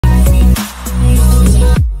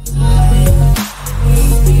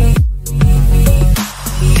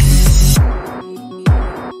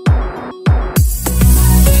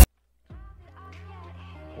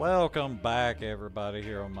Welcome back, everybody,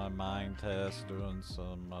 here on my Minetest, doing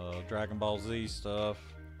some Dragon Ball Z stuff,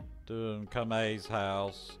 doing Kame's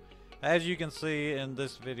house. As you can see in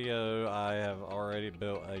this video, I have already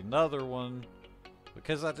built another one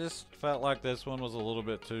because I just felt like this one was a little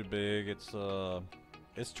bit too big.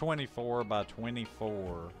 It's 24 by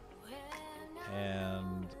 24,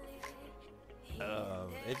 and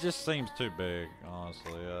it just seems too big,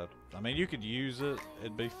 honestly. I mean, you could use it;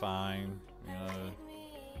 it'd be fine, you know.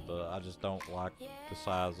 But I just don't like the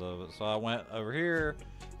size of it. So I went over here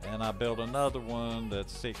and I built another one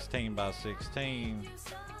that's 16 by 16,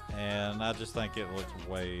 and I just think it looks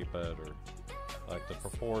way better. Like, the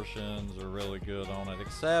proportions are really good on it,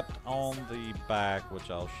 except on the back, which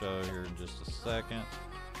I'll show here in just a second.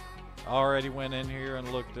 I already went in here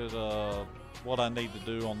and looked at what I need to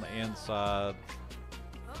do on the inside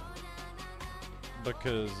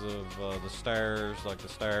because of the stairs. Like, the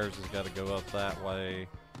stairs has got to go up that way,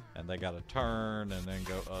 and they got to turn and then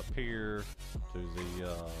go up here to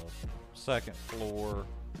the second floor,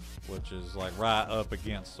 which is like right up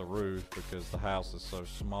against the roof because the house is so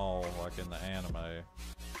small, like in the anime.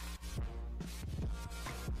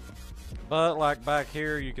 But like back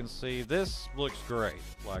here, you can see this looks great.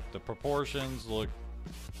 Like, the proportions look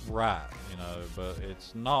right, you know, but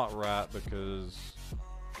it's not right because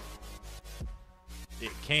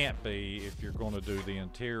it can't be if you're going to do the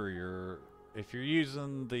interior. If you're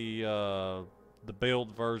using the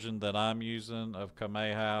build version that I'm using of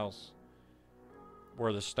Kame House,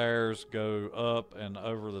 where the stairs go up and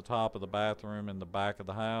over the top of the bathroom in the back of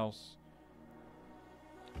the house,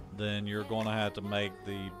 then you're going to have to make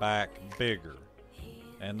the back bigger.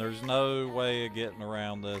 And there's no way of getting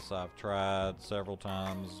around this. I've tried several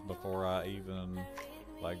times before I even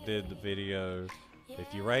did the video.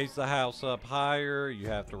 If you raise the house up higher, you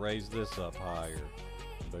have to raise this up higher,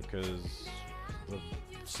 because the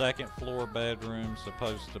second floor bedroom's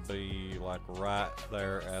supposed to be like right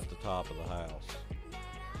there at the top of the house.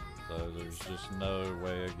 So there's just no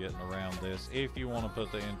way of getting around this if you want to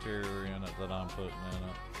put the interior in it that I'm putting in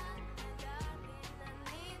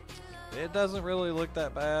it. It doesn't really look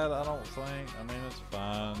that bad, I don't think. I mean, it's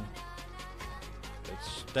fine.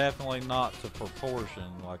 It's definitely not to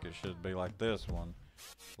proportion like it should be, like this one.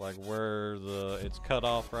 Like where it's cut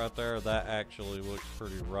off right there, that actually looks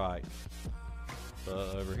pretty right.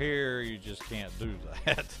 But over here, you just can't do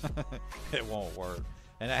that. It won't work.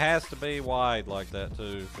 And it has to be wide like that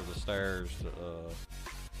too for the stairs to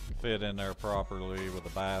fit in there properly with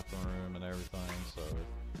the bathroom and everything. So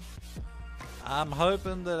I'm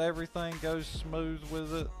hoping that everything goes smooth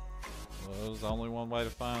with it. Well, there's only one way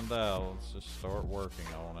to find out. Let's just start working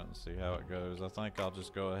on it and see how it goes. I think I'll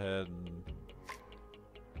just go ahead and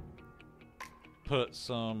put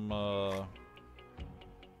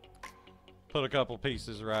put a couple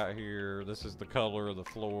pieces right here. This is the color of the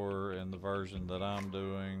floor in the version that I'm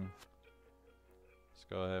doing. Let's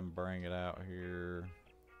go ahead and bring it out here.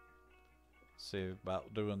 See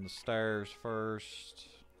about doing the stairs first.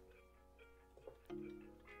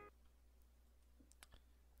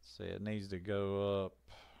 See, it needs to go up.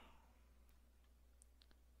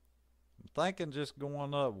 I'm thinking just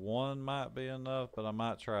going up one might be enough, but I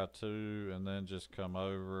might try two and then just come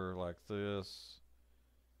over like this.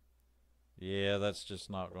 Yeah, that's just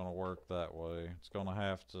not going to work that way. It's going to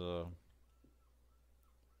have to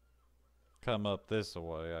come up this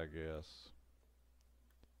way, I guess.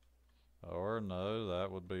 Or no, that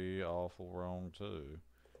would be awful wrong too.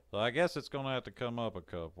 So I guess it's going to have to come up a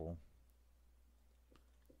couple.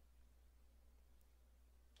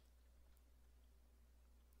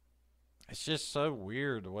 It's just so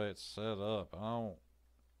weird the way it's set up. I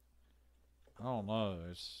don't know.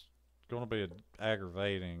 It's going to be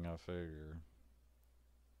aggravating, I figure.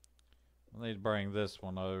 I need to bring this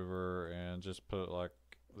one over and just put like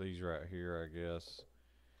these right here, I guess.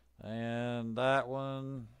 And that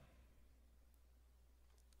one,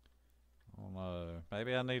 I don't know.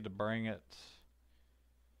 Maybe I need to bring it.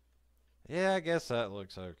 Yeah, I guess that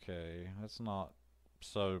looks okay. It's not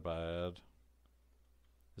so bad.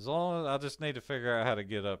 As long as I just need to figure out how to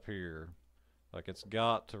get up here. Like, it's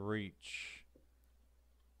got to reach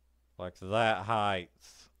like that height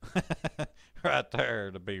right there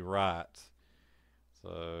to be right.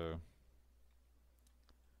 So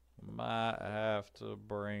might have to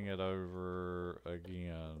bring it over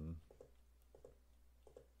again.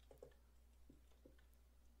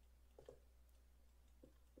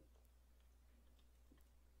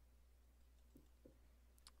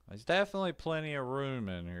 There's definitely plenty of room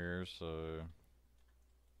in here, so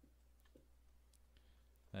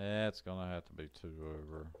it's gonna have to be two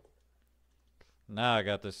over. Now I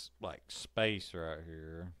got this like space right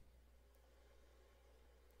here.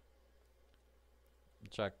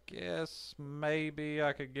 Which I guess maybe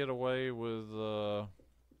I could get away with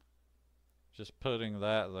just putting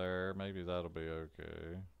that there. Maybe that'll be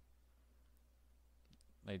okay.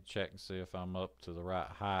 Need to check and see if I'm up to the right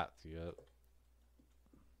height yet.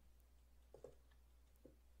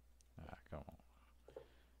 Ah, come on.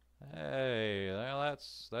 Hey, well,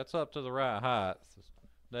 that's up to the right height.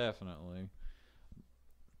 Definitely.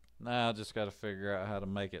 Now I just got to figure out how to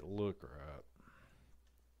make it look right.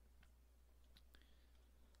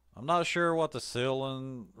 I'm not sure what the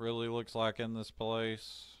ceiling really looks like in this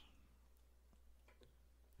place.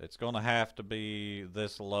 It's going to have to be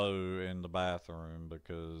this low in the bathroom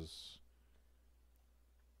because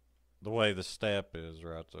the way the step is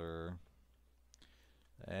right there.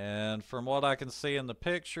 And from what I can see in the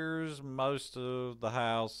pictures, most of the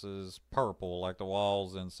house is purple. Like the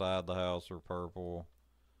walls inside the house are purple.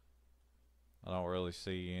 I don't really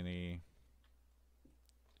see anything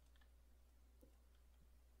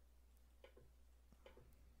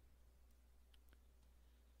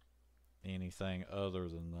other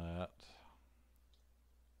than that.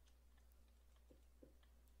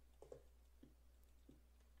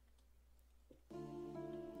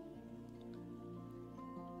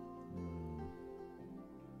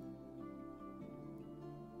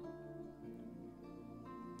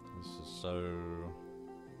 This is so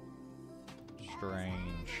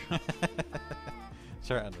strange.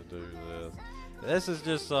 Trying to do this. This is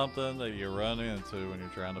just something that you run into when you're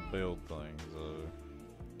trying to build things.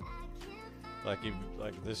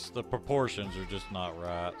 The proportions are just not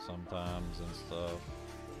right sometimes and stuff.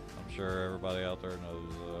 I'm sure everybody out there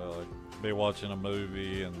knows. Like, be watching a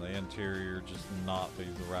movie and the interior just not be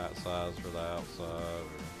the right size for the outside.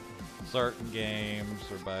 Certain games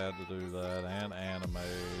are bad to do that, and animes.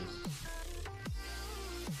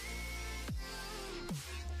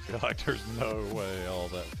 I feel like there's no way all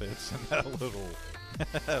that fits in that little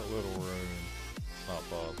that little room. It's not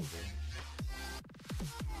possible.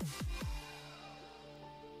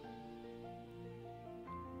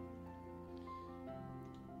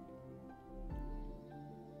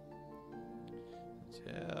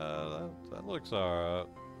 Yeah, that looks alright.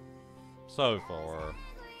 So far.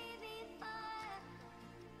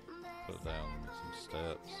 Put down some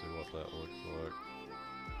steps, see what that looks like.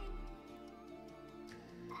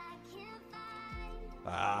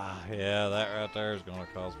 Ah, yeah, that right there is going to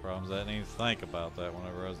cause problems. I didn't even think about that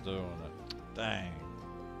whenever I was doing it. Dang.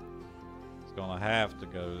 It's going to have to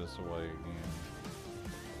go this way again.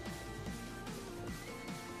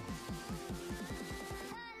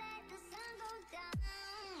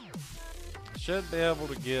 Should be able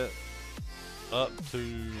to get up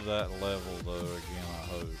to that level though again, I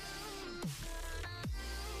hope.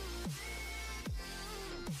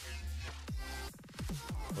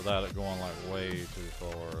 Without it going like way too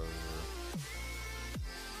far over.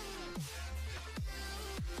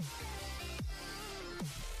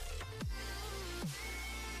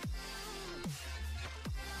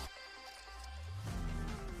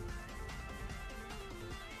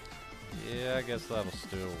 Yeah, I guess that'll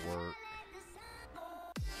still work.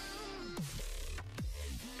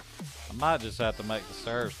 I might just have to make the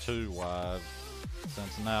stairs too wide,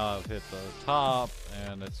 since now I've hit the top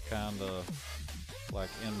and it's kind of like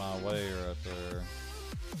in my way right there.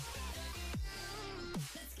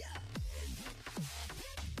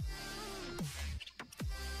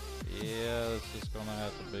 Yeah, it's just gonna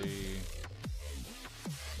have to be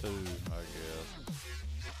 2, I guess.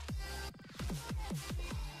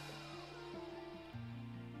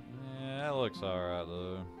 Yeah, that looks alright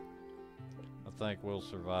though. I think we'll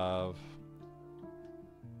survive.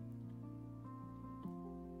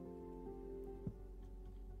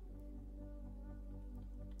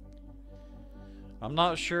 I'm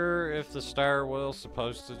not sure if the stairwell's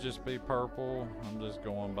supposed to just be purple. I'm just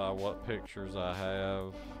going by what pictures I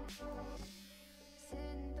have.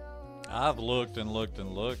 I've looked and looked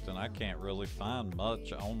and looked, and I can't really find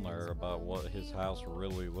much on there about what his house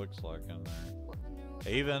really looks like in there.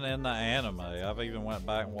 Even in the anime, I've even went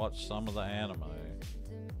back and watched some of the anime,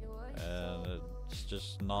 and it's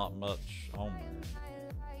just not much on there.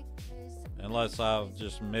 Unless I've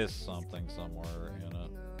just missed something somewhere in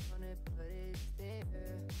it.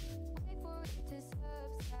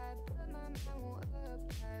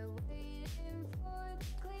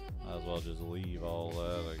 Might as well just leave all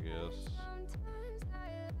that, I guess.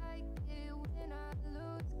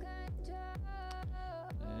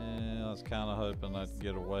 And I was kind of hoping I'd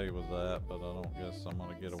get away with that, but I don't guess I'm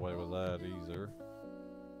going to get away with that either.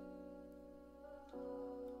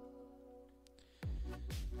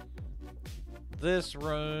 This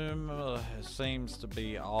room seems to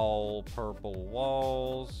be all purple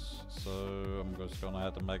walls, so I'm I'm just gonna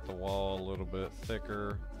have to make the wall a little bit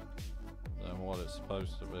thicker than what it's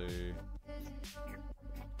supposed to be.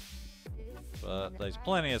 But there's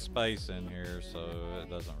plenty of space in here, so it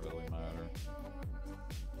doesn't really matter.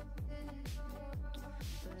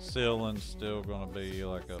 Ceiling's still gonna be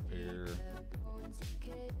like up here.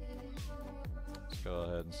 Let's go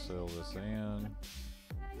ahead and seal this in.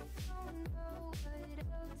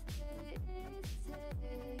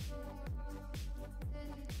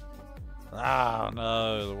 Oh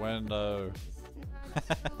no, the window.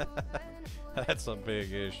 That's a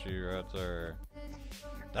big issue right there.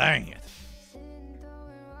 Dang it.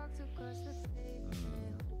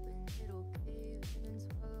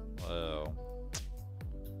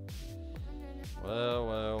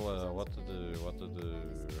 Well, what to do?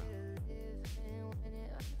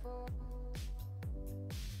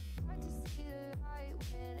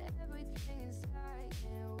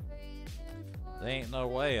 There ain't no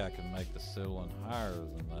way I can make the ceiling higher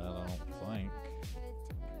than that, I don't think.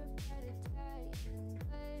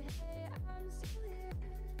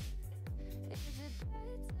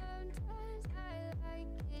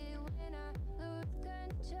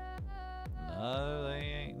 No, there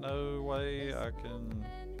ain't no way I can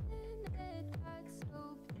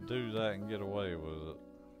do that and get away with it.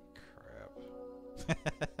 Crap.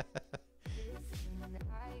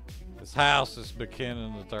 This house is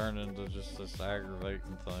beginning to turn into just this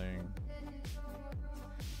aggravating thing.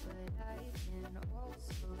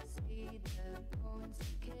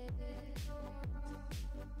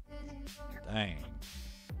 Dang.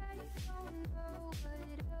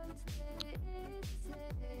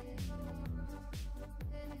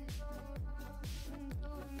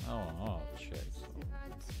 Oh, check.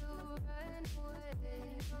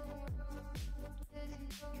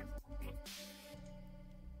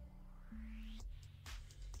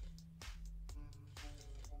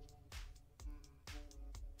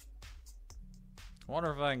 I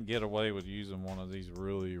wonder if I can get away with using one of these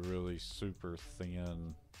really, really super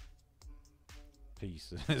thin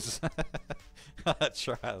pieces. Let's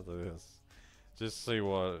try this. Just see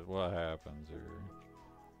what happens here.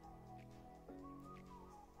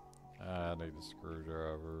 I need a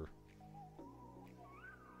screwdriver.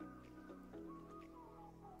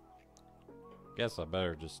 Guess I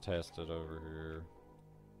better just test it over here.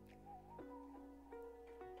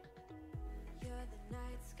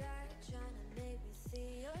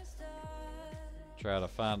 Try to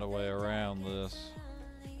find a way around this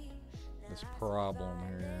problem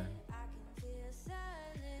here.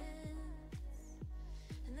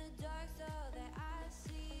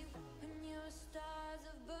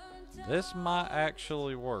 This might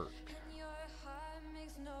actually work.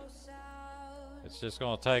 It's just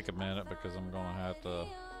gonna take a minute because I'm gonna have to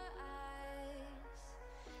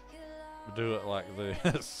do it like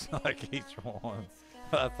this, like each one.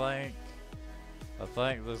 I think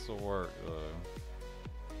this will work though.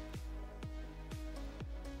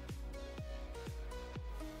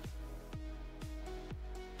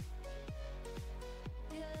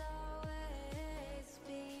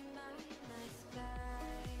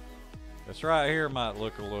 This right here might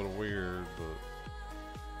look a little weird, but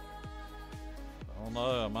I don't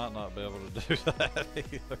know, I might not be able to do that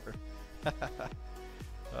either.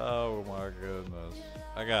 Oh my goodness.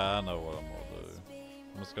 I know what I'm gonna do.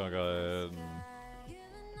 I'm just gonna go ahead and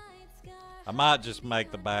I might just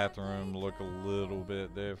make the bathroom look a little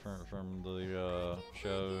bit different from the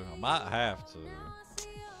show. I might have to.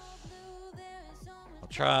 I'm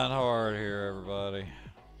trying hard here, everybody.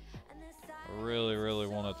 I really, really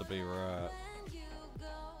want it to be right.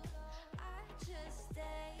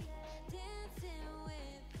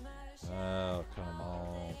 Oh, come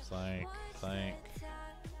on. Think.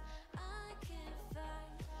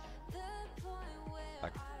 I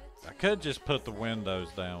could just put the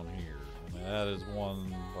windows down here. I mean, that is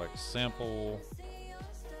one, like, simple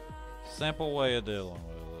way of dealing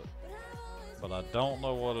with it. But I don't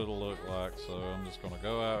know what it'll look like, so I'm just going to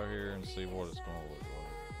go out here and see what it's going to look like.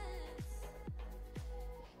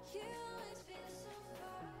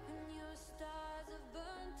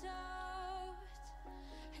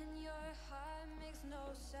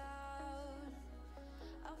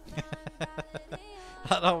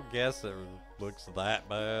 I don't guess it looks that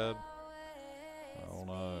bad. I don't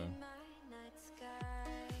know.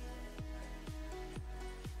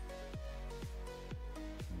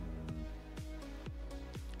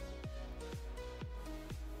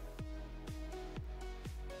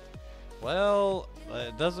 Well,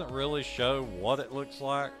 it doesn't really show what it looks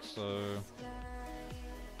like, so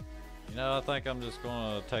you know, I think I'm just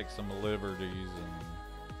gonna take some liberties and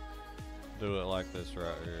do it like this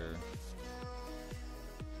right here.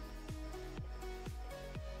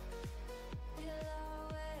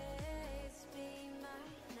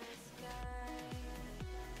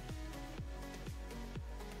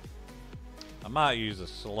 might use a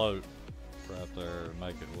slope right there to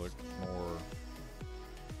make it look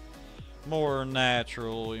more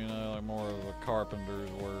natural, you know, like more of a carpenter's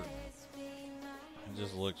work. It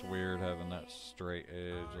just looks weird having that straight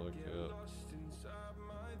edge like that.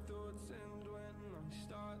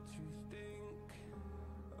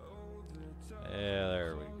 Yeah,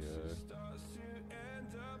 there we go.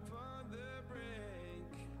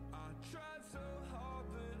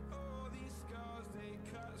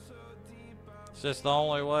 It's just the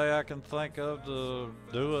only way I can think of to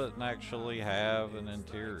do it and actually have an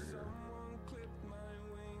interior.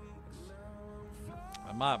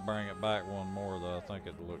 I might bring it back one more though, I think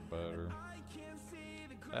it'd look better.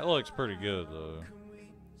 That looks pretty good though.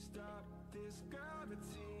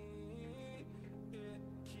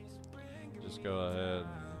 Just go ahead and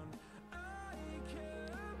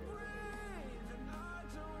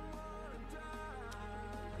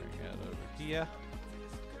bring that over here.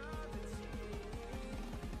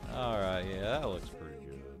 Alright, yeah, that looks pretty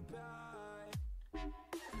good.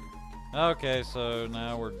 Okay, so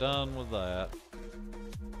now we're done with that.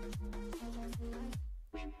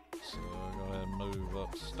 So go ahead and move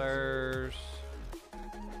upstairs.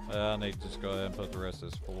 I need to just go ahead and put the rest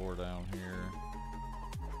of this floor down here.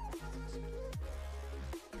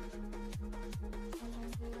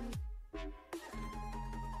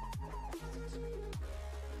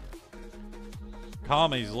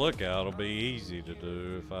 Kame's lookout will be easy to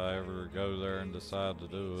do if I ever go there and decide to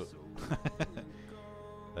do it.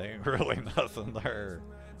 There ain't really nothing there.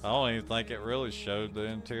 I don't even think it really showed the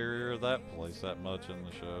interior of that place that much in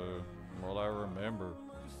the show, from what I remember.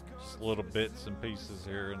 Just little bits and pieces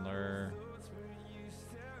here and there.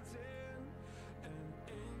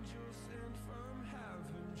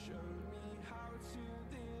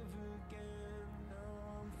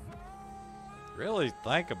 Really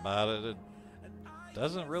think about it, it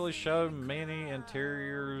doesn't really show many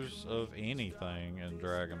interiors of anything in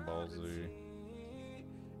Dragon Ball Z.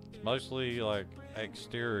 It's mostly like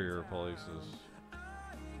exterior places.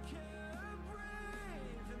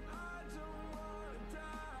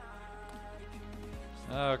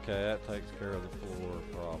 Okay, that takes care of the floor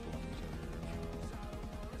problems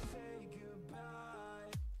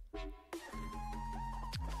here.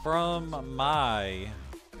 From my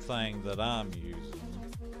thing that I'm using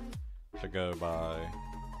to go by,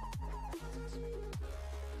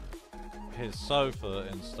 his sofa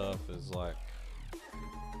and stuff is like,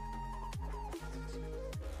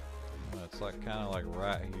 it's like kind of like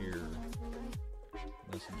right here,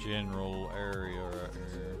 this general area right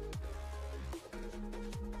here.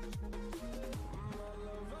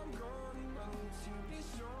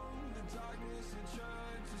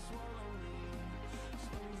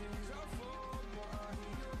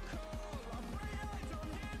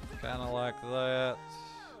 Kind of like that.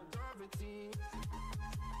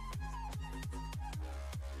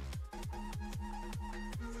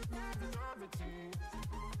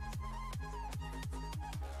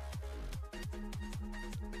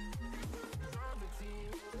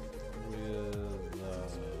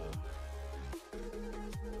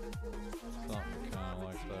 With something kind of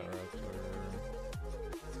like that right there.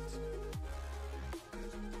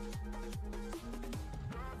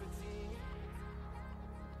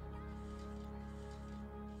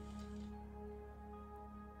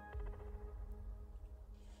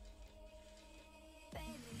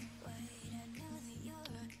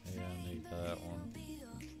 That one.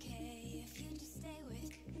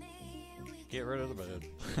 Get rid of the bed.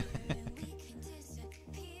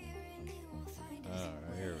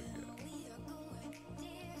 Alright, here we go.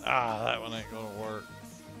 Ah, that one ain't gonna work.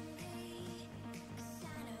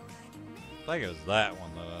 I think it was that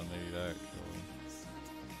one that I need actually.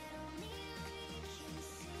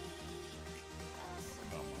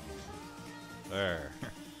 There.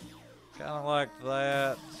 Kinda like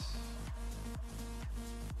that.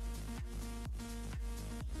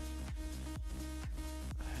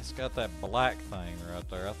 It's got that black thing right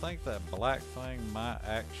there. I think that black thing might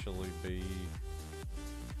actually be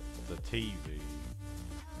the TV.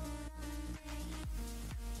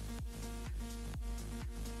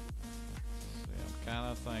 See, I'm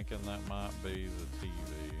kind of thinking that might be the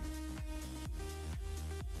TV.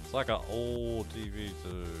 It's like an old TV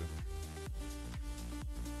too.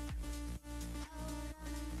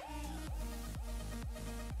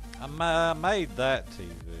 I made that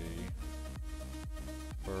TV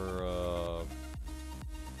for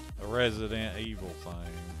a Resident Evil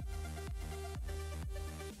thing.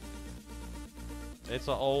 It's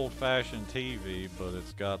an old-fashioned TV, but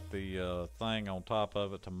it's got the thing on top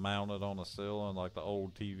of it to mount it on the ceiling like the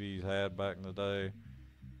old TVs had back in the day.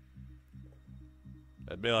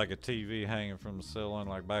 It'd be like a TV hanging from the ceiling,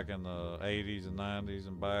 like back in the 80s and 90s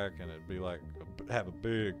and back, and it'd be like, have a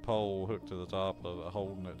big pole hooked to the top of it,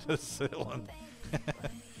 holding it to the ceiling.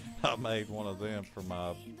 I made one of them for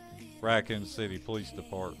my Raccoon City Police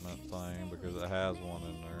Department thing because it has one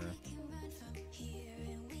in there.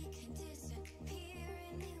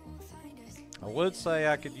 I would say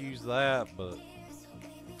I could use that, but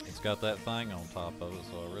it's got that thing on top of it,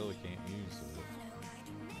 so I really can't use it.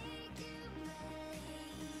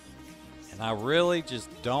 And I really just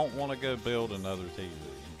don't want to go build another TV.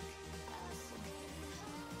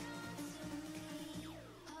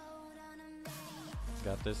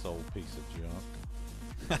 Got this old piece of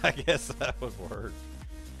junk. I guess that would work.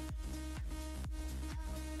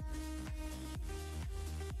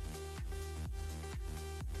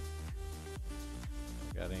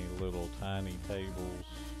 Got any little tiny tables?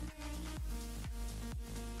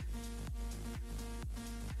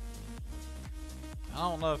 I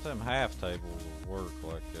don't know if them half tables will work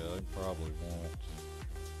like that. They probably won't.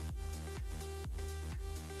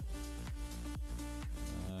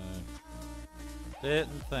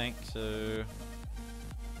 Didn't think so.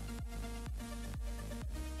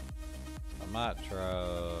 I might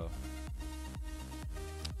try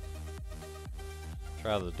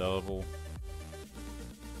the double.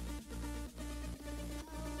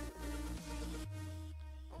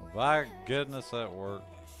 My goodness, that worked.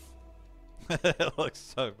 It looks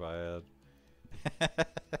so bad.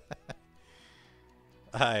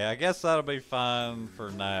 Hey, I guess that'll be fine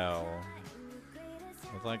for now.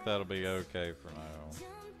 I think that'll be okay for now.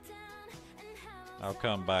 I'll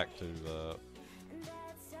come back to that.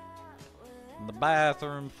 The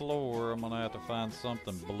bathroom floor, I'm gonna have to find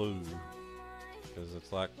something blue. Because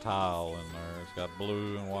it's like tile in there. It's got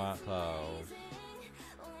blue and white tiles.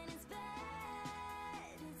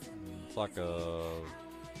 It's like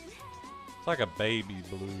a baby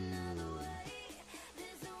blue.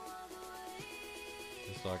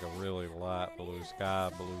 It's like a really light blue,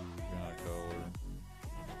 sky blue kind of color.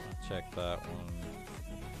 I'll check that one.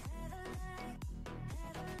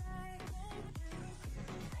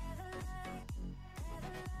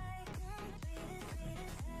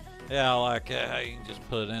 Yeah, I like it. How you can just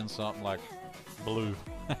put in something like blue.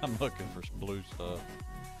 I'm looking for some blue stuff.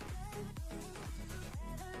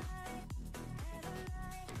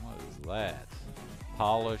 What is that?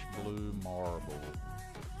 Polished blue marble.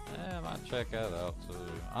 Yeah, I might check that out too.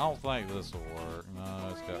 I don't think this will work. No,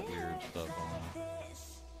 it's got weird stuff on it.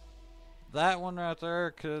 That one right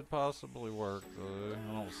there could possibly work though.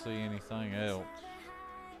 I don't see anything else.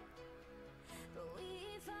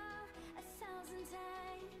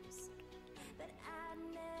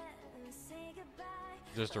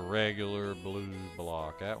 Just a regular blue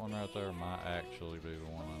block. That one right there might actually be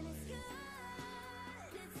the one I need.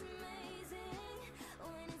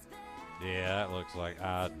 Yeah, that looks like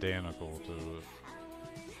identical to it.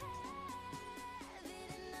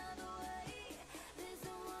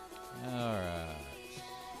 Alright.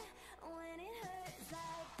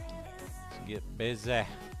 Let's get busy. In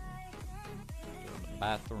the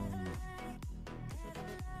bathroom.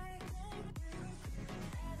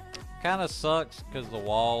 Kind of sucks because the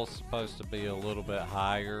wall's supposed to be a little bit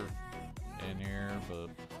higher in here, but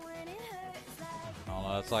I don't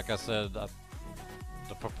know. It's like I said, the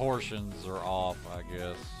proportions are off, I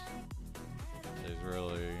guess. It's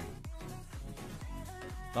really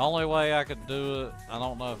the only way I could do it. I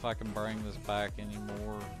don't know if I can bring this back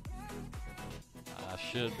anymore. I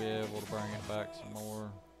should be able to bring it back some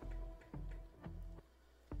more.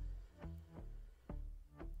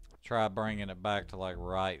 Try bringing it back to like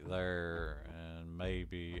right there, and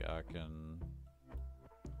maybe I can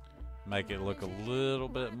make it look a little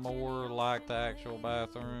bit more like the actual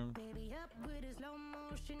bathroom.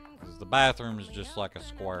 Because the bathroom is just like a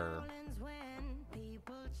square.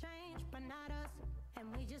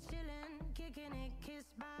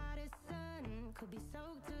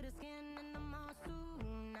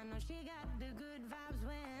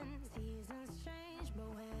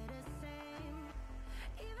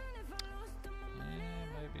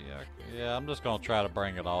 Yeah, I'm just gonna try to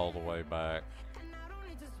bring it all the way back.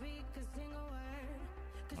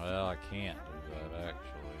 Well, I can't do that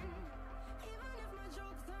actually.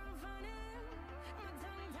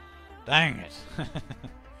 Dang it!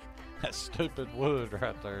 That stupid wood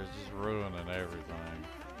right there is just ruining everything.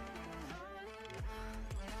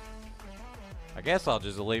 I guess I'll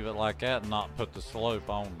just leave it like that and not put the slope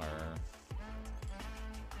on there.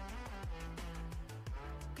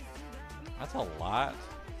 That's a lot.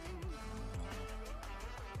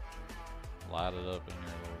 Light it up in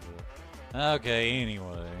here a little bit. Okay,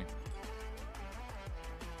 anyway.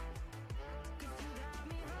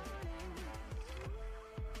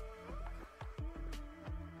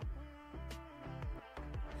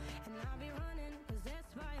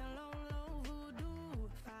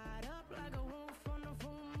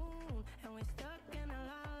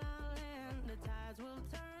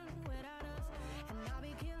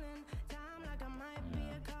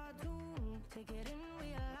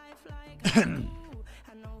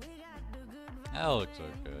 That looks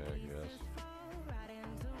okay, I guess.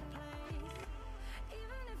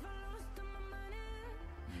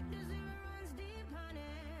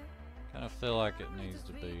 Kind of feel like it needs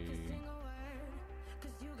to be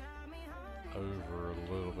over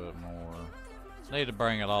a little bit more. Need to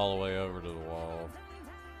bring it all the way over to the wall.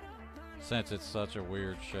 Since it's such a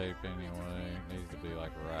weird shape anyway, it needs to be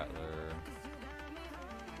like right there.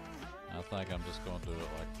 I think I'm just going to do it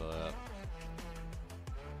like that.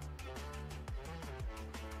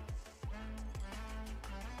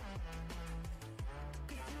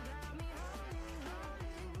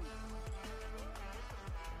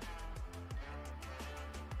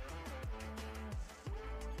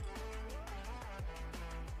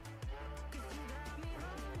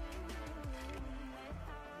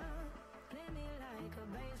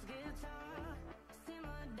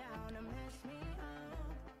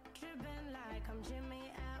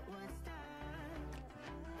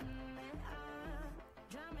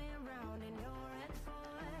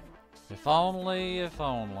 If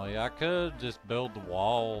only, I could just build the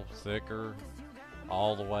wall thicker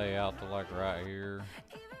all the way out to like right here.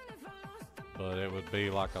 But it would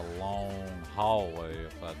be like a long hallway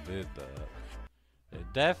if I did that.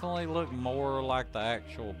 It definitely looked more like the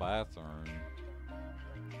actual bathroom.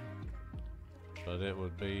 But it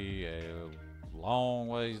would be a long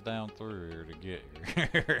ways down through here to get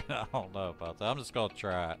here. I don't know about that. I'm just gonna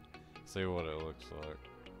try it, see what it looks like.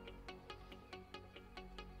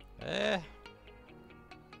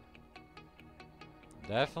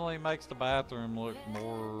 Definitely makes the bathroom look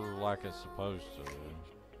more like it's supposed to.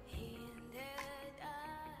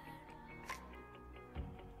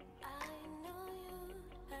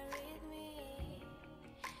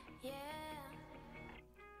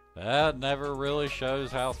 That never really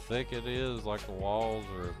shows how thick it is, like the walls,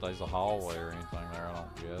 or if there's a hallway or anything there, I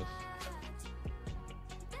don't guess.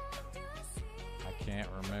 I can't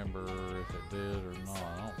remember if it did or not.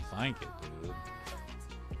 I don't think it did.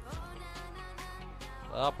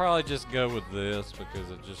 I'll probably just go with this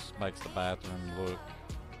because it just makes the bathroom look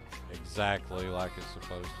exactly like it's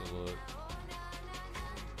supposed to look.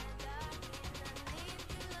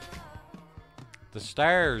 The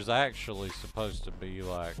stairs actually supposed to be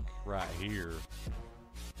like right here,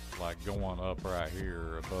 like going up right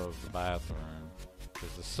here above the bathroom.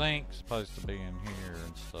 Because the sink's supposed to be in here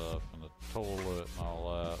and stuff, and the toilet and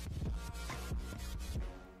all that.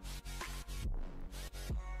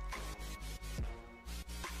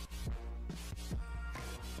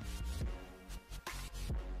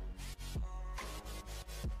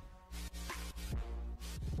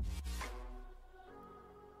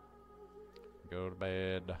 Go to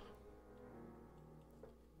bed.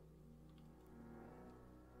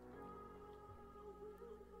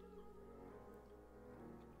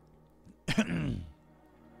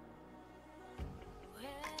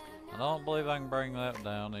 I don't believe I can bring that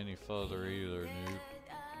down any further either, dude.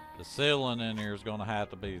 The ceiling in here is going to have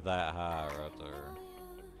to be that high right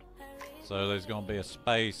there. So there's going to be a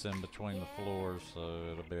space in between the floors, so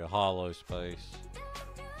it'll be a hollow space.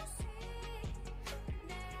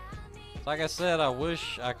 Like I said, I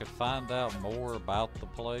wish I could find out more about the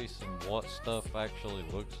place and what stuff actually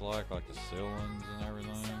looks like the ceilings and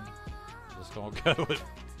everything. Just gonna go with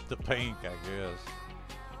the pink, I guess.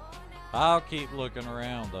 I'll keep looking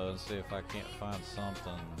around though and see if I can't find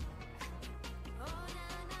something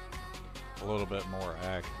a little bit more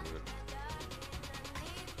accurate.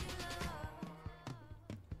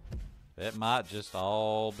 It might just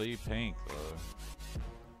all be pink though.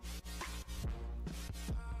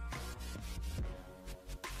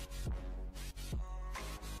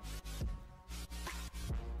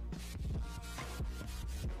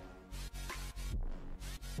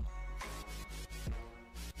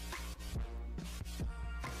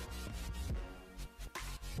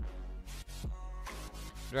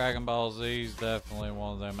 Dragon Ball Z is definitely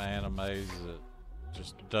one of them animes that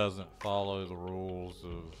just doesn't follow the rules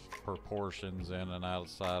of proportions in and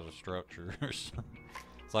outside of structures.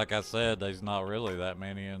 It's like I said, there's not really that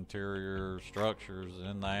many interior structures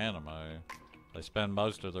in the anime. They spend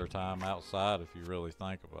most of their time outside if you really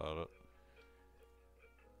think about it.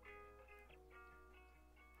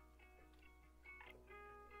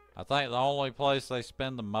 I think the only place they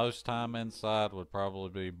spend the most time inside would probably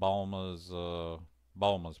be Bulma's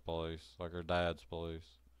place, like her dad's place.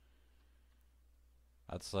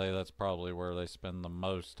 I'd say that's probably where they spend the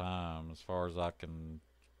most time, as far as I can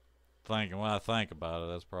think. And when I think about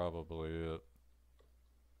it, that's probably it.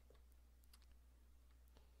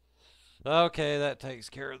 Okay, that takes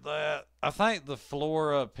care of that. I think the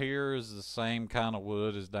floor up here is the same kind of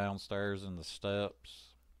wood as downstairs in the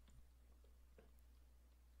steps.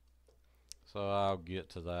 So I'll get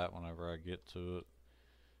to that whenever I get to it.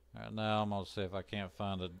 Right now I'm going to see if I can't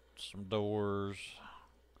find some doors.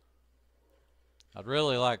 I'd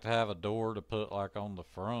really like to have a door to put like on the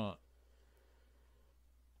front.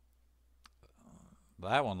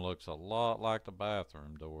 That one looks a lot like the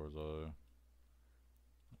bathroom door though.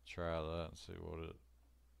 Try that and see what it...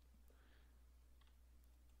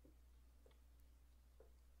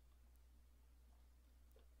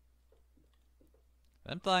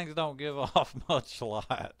 Them things don't give off much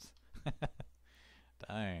light.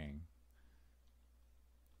 Dang.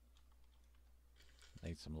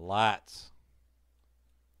 Need some lights.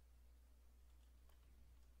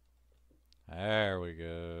 There we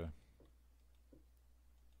go.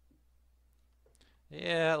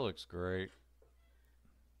 Yeah, it looks great.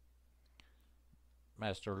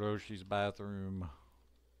 Master Roshi's bathroom.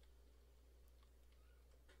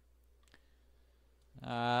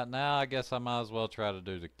 Now I guess I might as well try to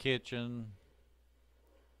do the kitchen.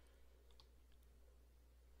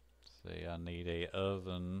 See, I need a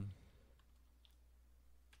oven.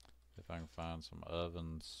 If I can find some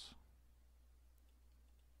ovens.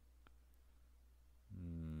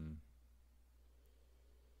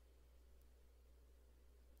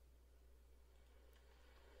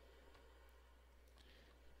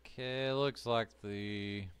 Okay, looks like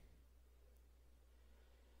the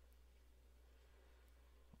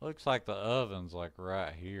oven's like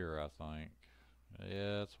right here, I think.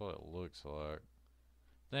 Yeah, that's what it looks like.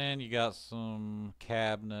 Then you got some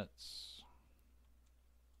cabinets.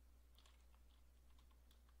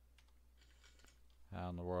 How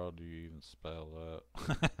in the world do you even spell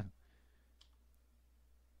that?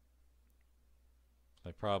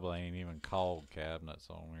 They probably ain't even called cabinets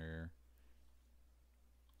on here.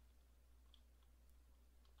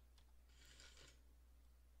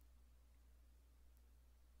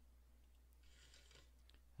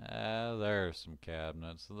 There's some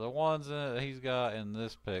cabinets. The ones that he's got in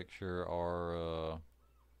this picture are,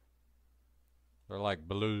 they're like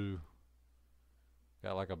blue.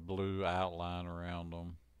 Got like a blue outline around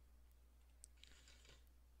them.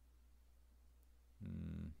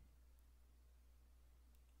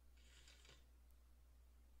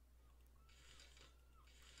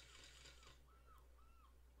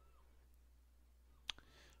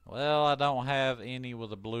 Well, I don't have any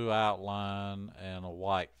with a blue outline and a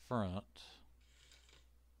white front.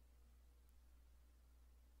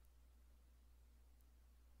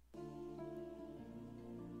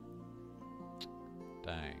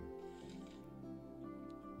 Dang.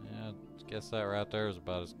 Yeah, I guess that right there is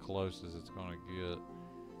about as close as it's gonna get.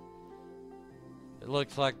 It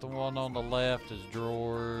looks like the one on the left is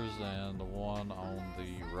drawers and the one on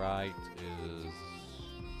the right is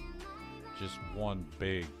just one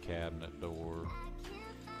big cabinet door.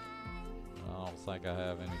 I don't think I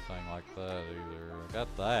have anything like that either. I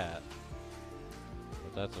got that,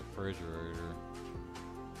 but that's a refrigerator.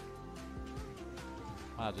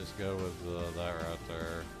 Might just go with that right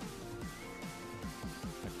there.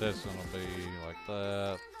 Like this one will be like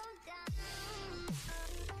that.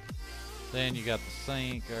 Then you got the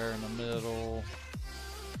sink there in the middle.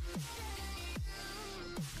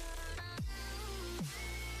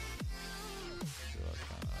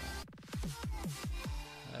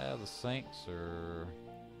 Yeah, the sinks are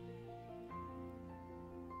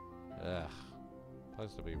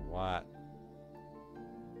supposed to be white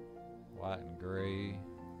and gray,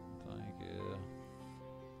 I think. Yeah.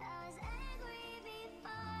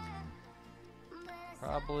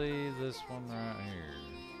 Probably this one right here.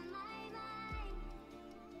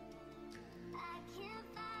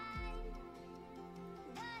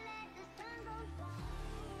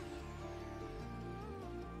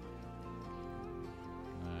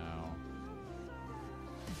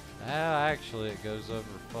 Actually, it goes over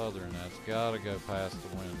further, and that's gotta go past the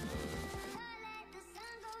window.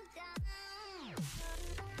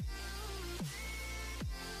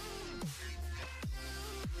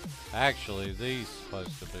 Actually, these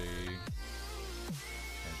supposed to be in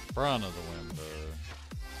front of the window.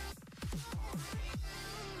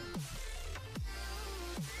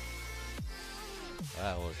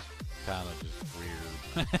 That looks kind of just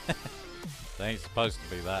weird. They ain't supposed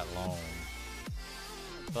to be that long.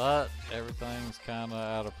 But everything's kind of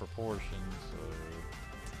out of proportion, so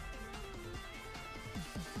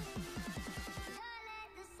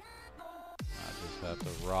I just at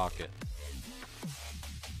the rocket.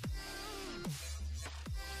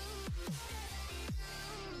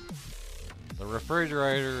 The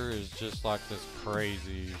refrigerator is just like this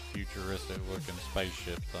crazy futuristic looking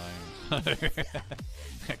spaceship thing.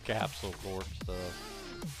 Capsule corp stuff.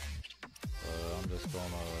 I'm just gonna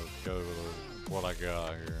go with what I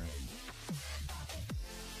got here.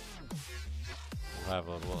 We'll have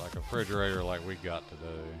like a refrigerator like we got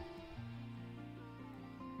today.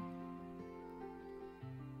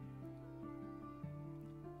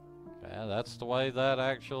 Yeah, that's the way that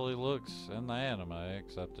actually looks in the anime,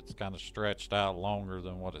 except it's kind of stretched out longer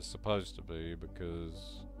than what it's supposed to be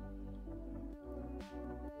because...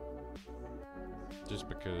 Just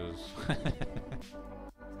because.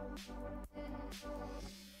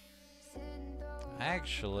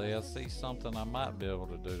 Actually, I see something I might be able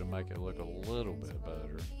to do to make it look a little bit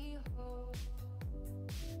better.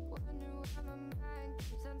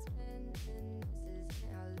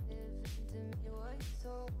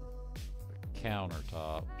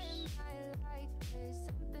 Countertops.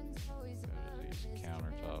 These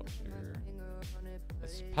countertops here.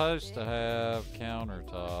 It's supposed to have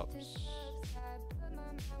countertops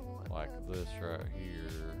like this right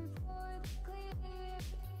here.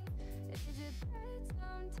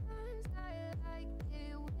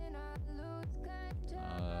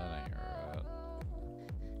 That ain't right.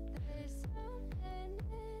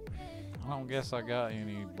 I don't guess I got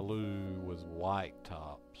any blue with white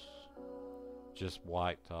tops. Just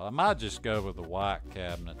white top. I might just go with the white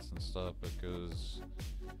cabinets and stuff because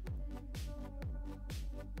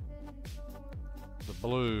the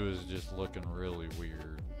blue is just looking really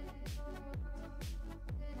weird.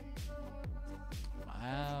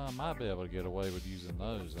 I might be able to get away with using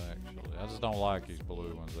those actually. I just don't like these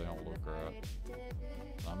blue ones, they don't look right.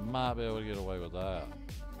 I might be able to get away with that.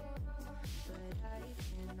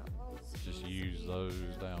 Just use those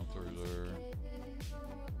down through there.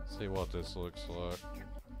 See what this looks like.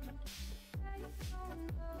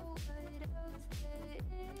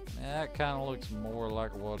 Yeah, it kind of looks more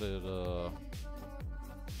like what it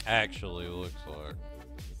actually looks like.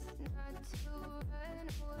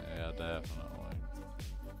 Yeah, definitely.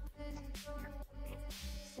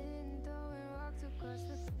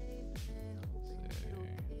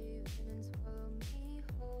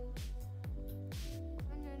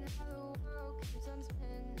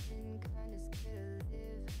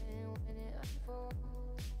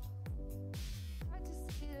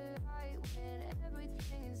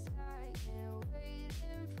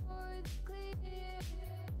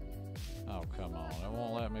 Oh, come on. It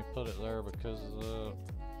won't let me put it there because of the...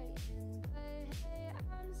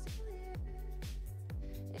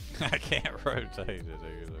 I can't rotate it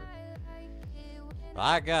either.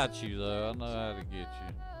 I got you though. I know how to get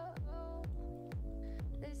you.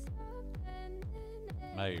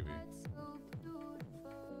 Maybe.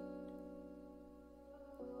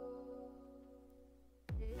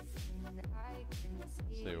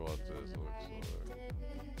 See what this looks like.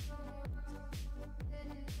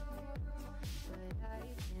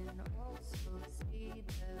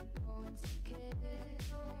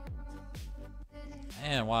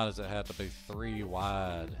 And why does it have to be 3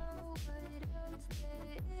 wide?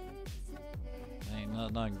 Ain't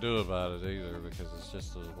nothing I can do about it either because it's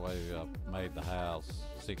just the way I made the house,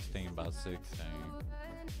 16 by 16.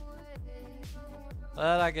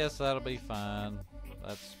 But I guess that'll be fine.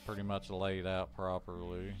 That's pretty much laid out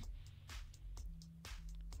properly.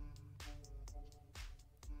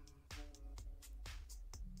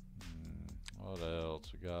 What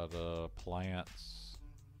else? We got plants.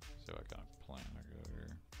 Let's see what kind of plant I got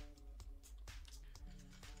here.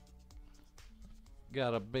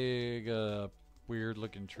 Got a big weird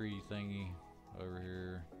looking tree thingy over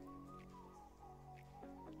here.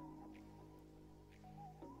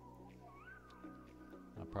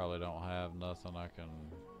 I probably don't have nothing I can...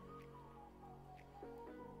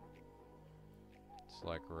 It's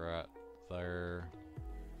like right there.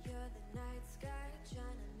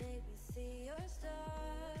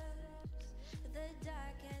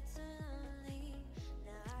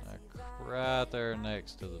 Right there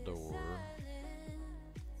next to the door.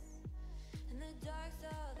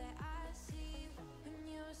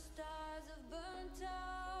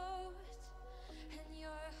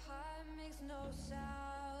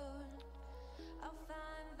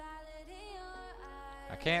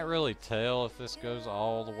 I can't really tell if this goes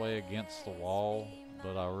all the way against the wall,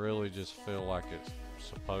 but I really just feel like it's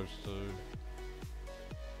supposed to.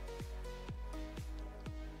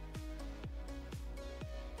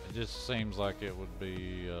 It just seems like it would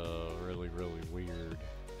be really, really weird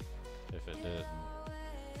if it didn't.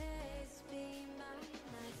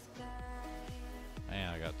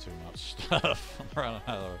 too much stuff. I'm running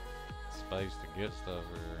out of space to get stuff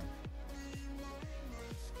here.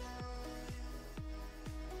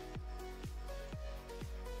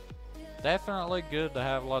 Definitely good to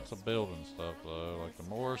have lots of building stuff though. Like the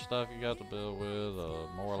more stuff you got to build with, the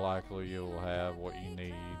more likely you'll have what you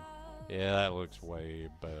need. Yeah, that looks way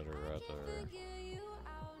better right there.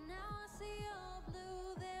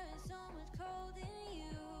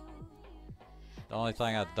 The only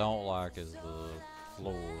thing I don't like is the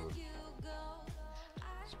floor.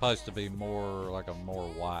 It's supposed to be more like a more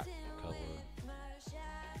white color.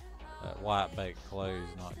 That white baked clay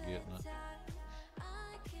is not getting it.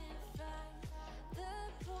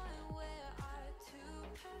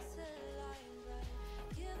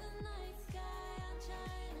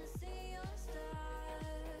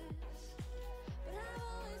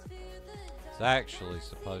 It's actually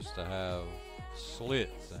supposed to have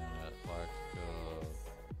slits in it, like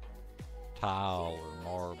tile or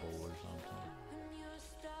marble or something.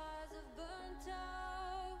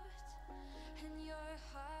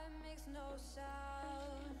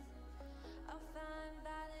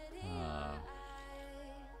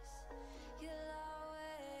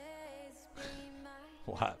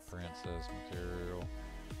 White princess material.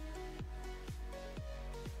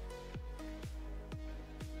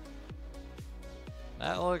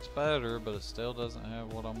 That looks better, but it still doesn't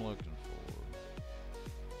have what I'm looking for.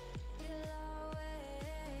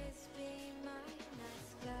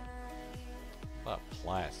 What about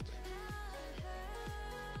plastic?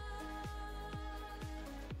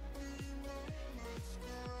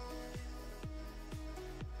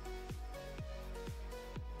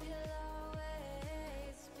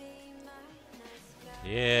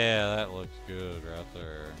 Yeah, that looks good right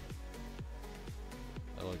there.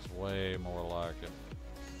 That looks way more like it.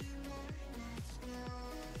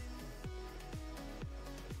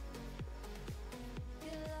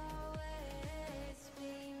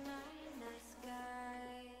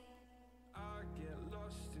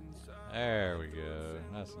 There we go.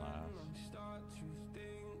 That's nice.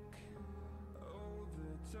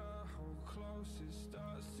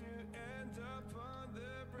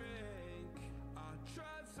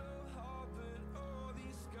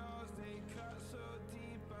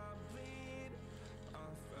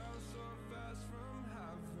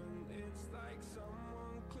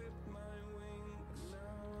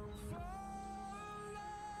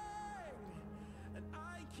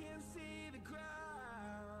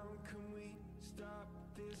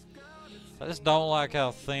 I just don't like how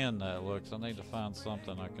thin that looks. I need to find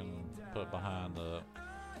something I can put behind that.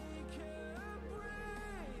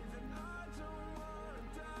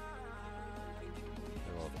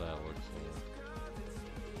 See what that looks like.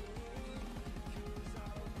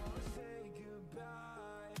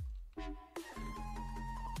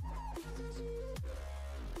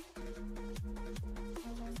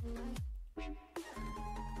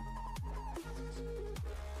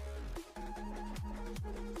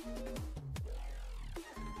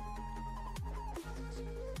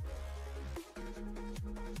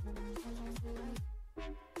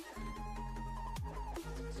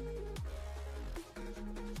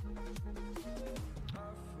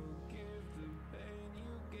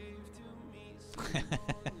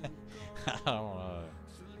 I don't know.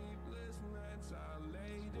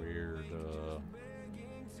 It's weird.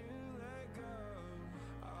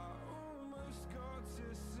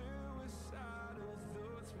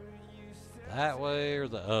 That way or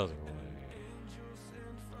the other way?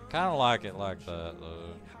 Kind of like it like that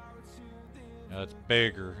though. You know, it's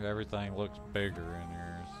bigger. Everything looks bigger in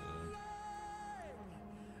here.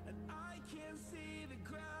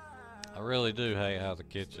 I really do hate how the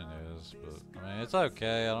kitchen is, but I mean it's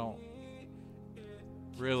okay. I don't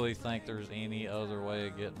really think there's any other way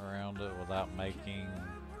of getting around it without making...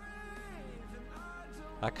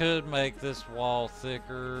 I could make this wall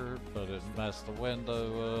thicker, but it'd mess the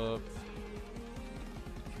window up.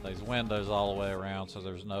 There's windows all the way around, so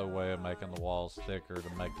there's no way of making the walls thicker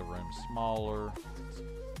to make the room smaller.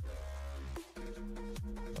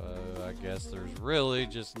 I guess there's really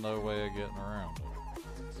just no way of getting around it.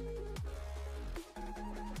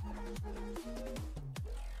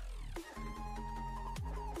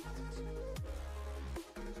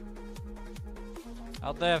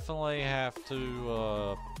 I'll definitely have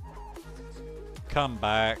to come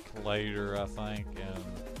back later, I think, and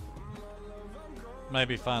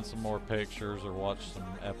maybe find some more pictures or watch some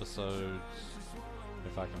episodes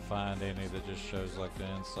if I can find any that just shows like the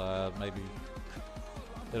inside. Maybe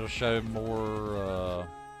it'll show more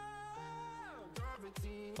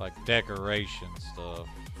like decoration stuff.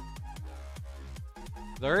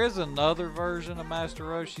 There is another version of Master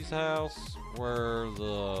Roshi's house where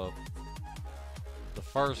the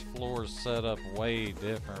first floor is set up way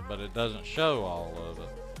different, but it doesn't show all of it.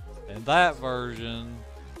 In that version,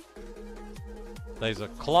 there's a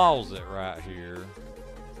closet right here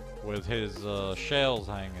with his shells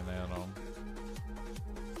hanging in them,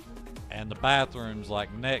 and the bathroom's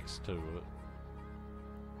like next to it,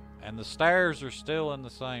 and the stairs are still in the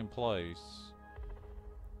same place.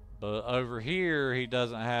 But over here, he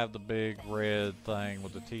doesn't have the big red thing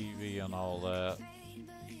with the TV and all that.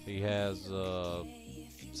 He has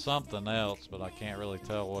something else, but I can't really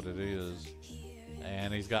tell what it is.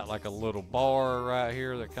 And he's got like a little bar right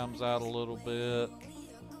here that comes out a little bit.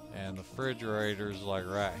 And the refrigerator's like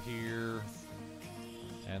right here.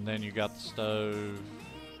 And then you got the stove,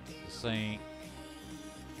 the sink,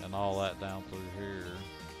 and all that down through here.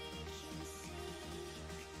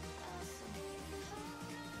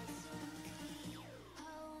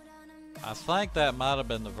 I think that might have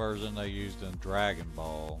been the version they used in Dragon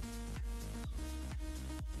Ball.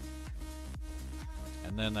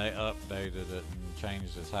 And then they updated it and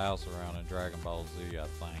changed his house around in Dragon Ball Z, I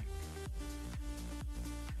think.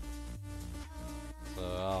 So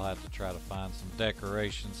I'll have to try to find some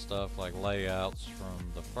decoration stuff, like layouts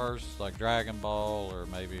from the first, like Dragon Ball, or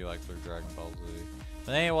maybe like through Dragon Ball Z.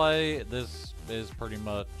 But anyway, this is pretty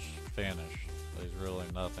much finished. There's really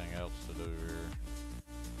nothing else to do here.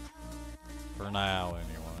 For now,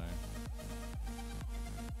 anyway.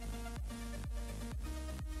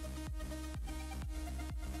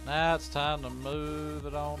 Now it's time to move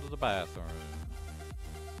it on to the bathroom.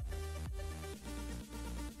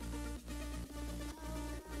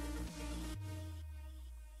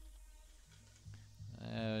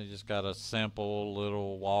 And you just got a simple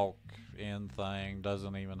little walk-in thing.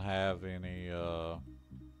 Doesn't even have any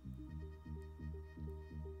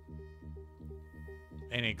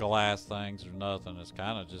glass things or nothing. It's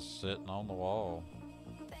kind of just sitting on the wall.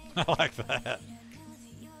 I like that.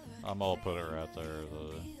 I'm gonna put it right there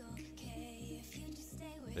though.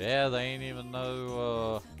 Yeah, they ain't even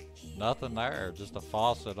nothing there. Just a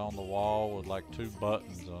faucet on the wall with like 2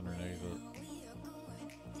 buttons underneath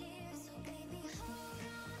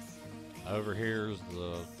it. Over here's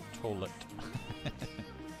the toilet.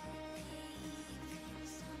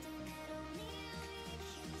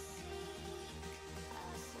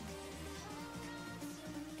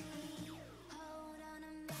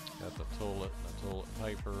 Got the toilet and the toilet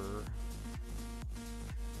paper.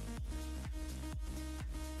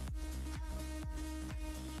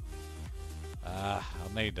 I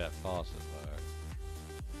need that faucet back.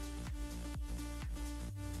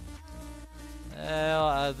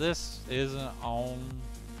 Well, this isn't on,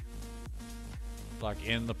 like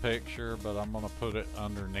in the picture, but I'm gonna put it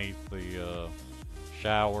underneath the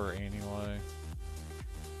shower anyway.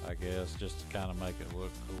 I guess, just to kind of make it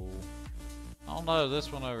look cool. I don't know,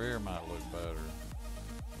 this one over here might look better.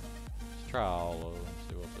 Let's try all of them,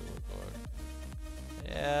 see what they look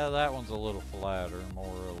like. Yeah, that one's a little flatter,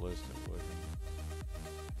 more realistic looking.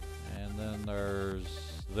 And then there's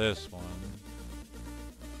this one.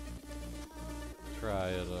 Try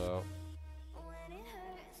it out.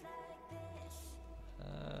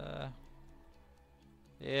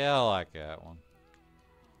 Yeah, I like that one.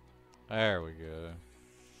 There we go.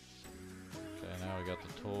 Okay, now we got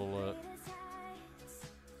the toilet.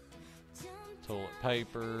 Toilet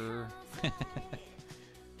paper.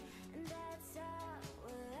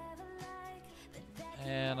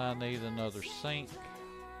 And I need another sink.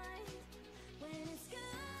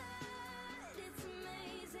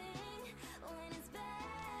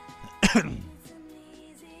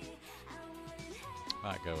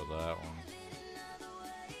 Might go with that one.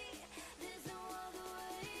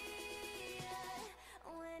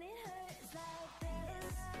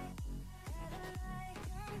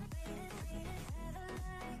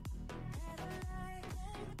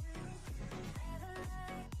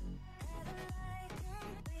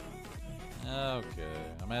 Okay,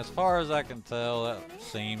 I mean, as far as I can tell, that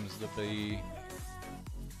seems to be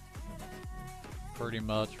pretty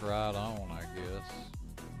much right on, I guess.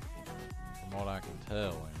 From what I can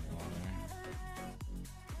tell, anyway.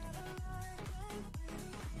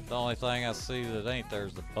 The only thing I see that ain't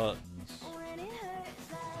there's the buttons.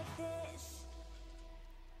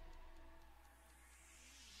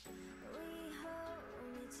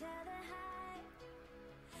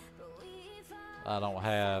 I don't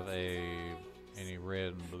have any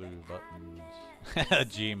red and blue buttons. A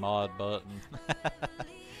Gmod button.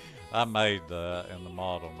 I made that in the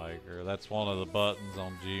model maker. That's one of the buttons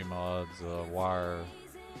on Gmod's wire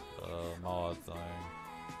mod thing.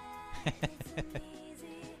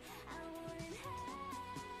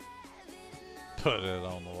 Put it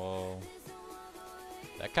on the wall.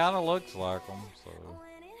 That kind of looks like them, so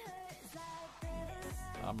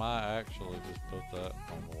I might actually just put that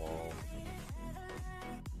on the wall.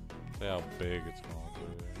 See how big it's going to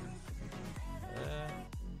be. Yeah.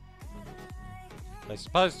 There's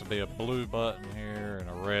supposed to be a blue button here and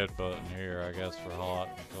a red button here, I guess, for hot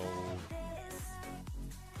and cold.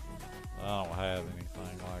 I don't have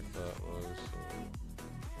anything like that though, so.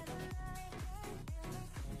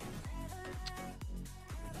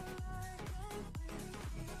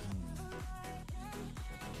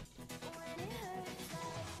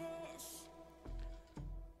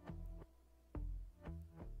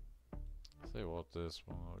 See what this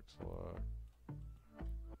one looks like.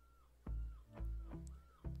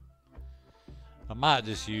 I might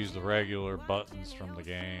just use the regular buttons from the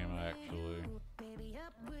game, actually.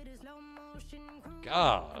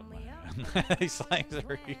 God, man. These things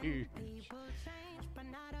are huge.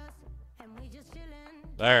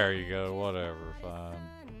 There you go, whatever, fine.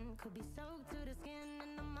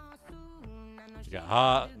 You got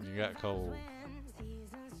hot and you got cold.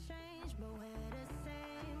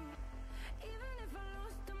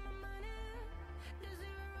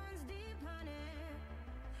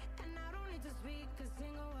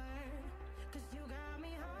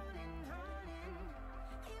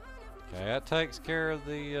 Okay, that takes care of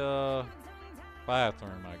the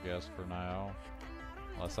bathroom, I guess, for now.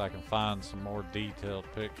 Unless I can find some more detailed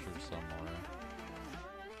pictures somewhere.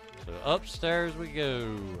 So upstairs we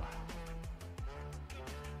go.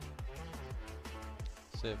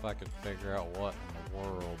 See if I can figure out what in the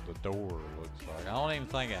world the door looks like. I don't even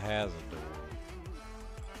think it has a door.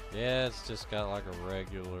 Yeah, it's just got like a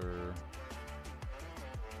regular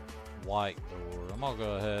white door. I'm gonna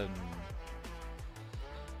go ahead and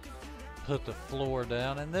put the floor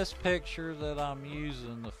down. In this picture that I'm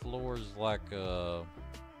using, the floor is like a,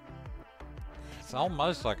 it's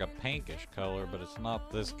almost like a pinkish color, but it's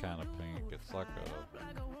not this kind of pink. It's like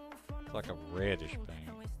a reddish pink.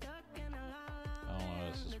 I don't know,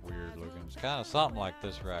 it's just weird looking. It's kind of something like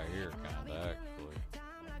this right here, kind of actually.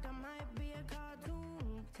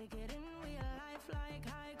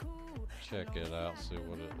 Check it out, see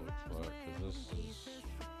what it looks like. 'Cause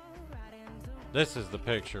this is the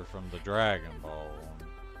picture from the Dragon Ball one.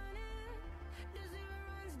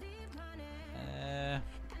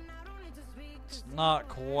 It's not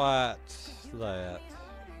quite that.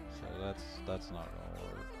 So that's not gonna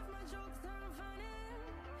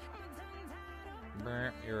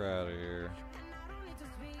work. You're out of here.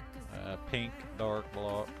 Pink dark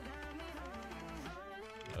block.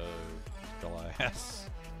 Oh, glass.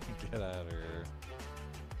 Get out of here.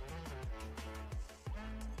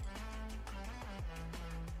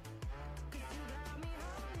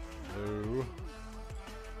 Ooh.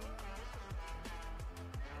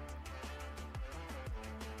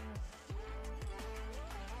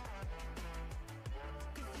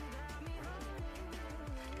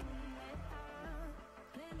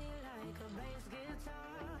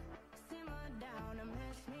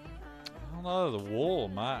 I don't know, the wool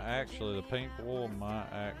might actually, the pink wool might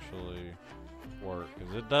actually work,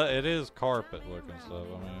 because it is carpet looking stuff.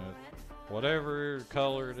 I mean, whatever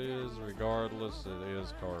color it is, regardless, it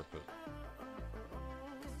is carpet.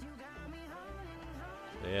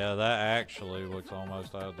 Yeah, that actually looks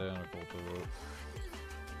almost identical to it.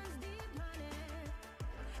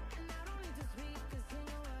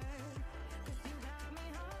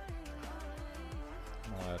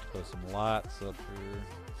 I'm gonna have to put some lights up here.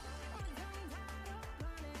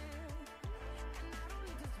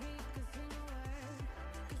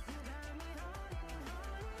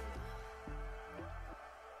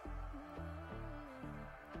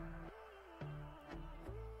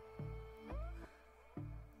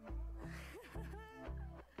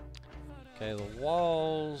 Okay, the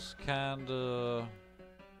walls kinda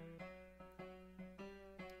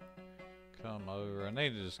come over. I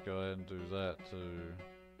need to just go ahead and do that too.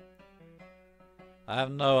 I have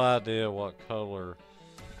no idea what color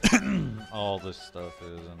all this stuff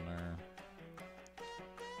is in there.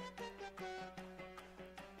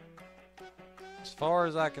 As far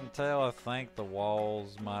as I can tell, I think the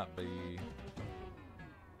walls might be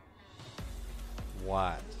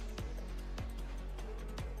white.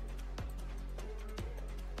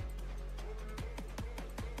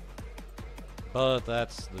 But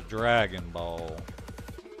that's the Dragon Ball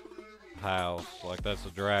house. Like, that's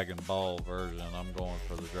the Dragon Ball version. I'm going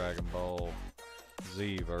for the Dragon Ball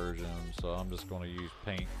Z version. So I'm just going to use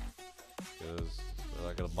pink. Because,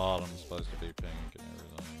 like, the bottom's supposed to be pink and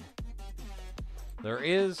everything. There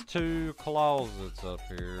is 2 closets up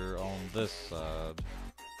here on this side.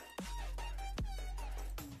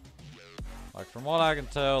 Like, from what I can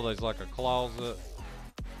tell, there's like a closet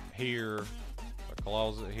here, a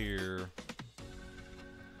closet here,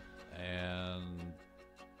 and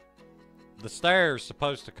the stairs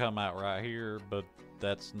supposed to come out right here, but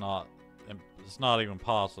that's not, it's not even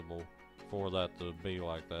possible for that to be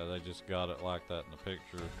like that. They just got it like that in the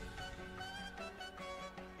picture.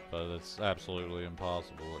 But it's absolutely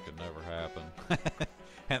impossible. It could never happen.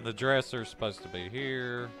 And the dresser's supposed to be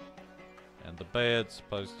here, and the bed's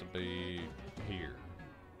supposed to be here.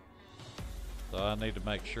 So I need to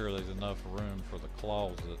make sure there's enough room for the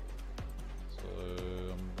closet. So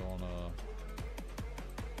I'm gonna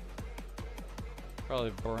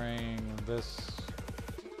probably bring this.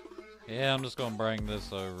 Yeah, I'm just gonna bring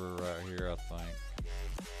this over right here, I think.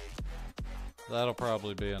 That'll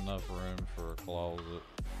probably be enough room for a closet.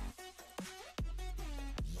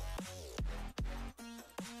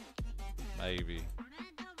 Maybe.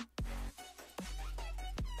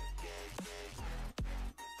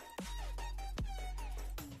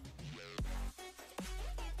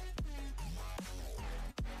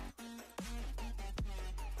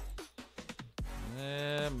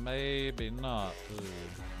 Yeah, maybe not. Ooh,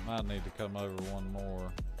 might need to come over one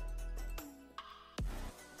more.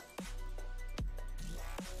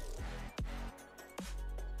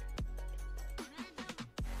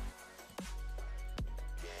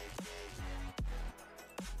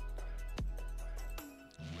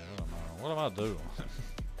 What am I doing? Get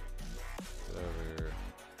over here.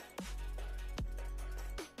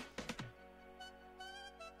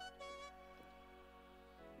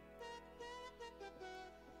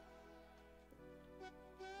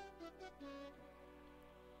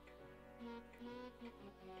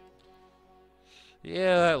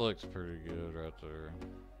 Yeah, that looks pretty good right there.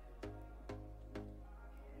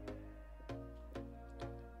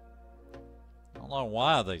 I don't know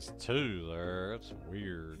why there's two there. It's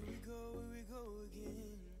weird.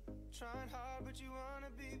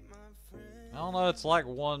 I don't know, it's like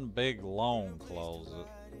one big long closet.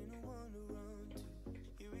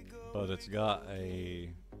 But it's got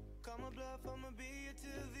a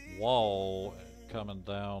wall coming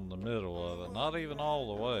down the middle of it. Not even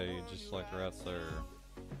all the way, just like right there.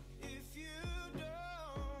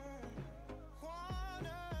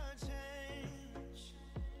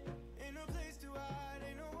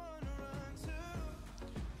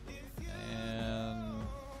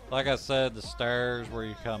 Like I said, the stairs where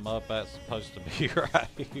you come up, that's supposed to be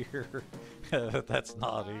right here. That's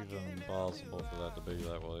not even possible for that to be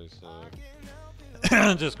that way, so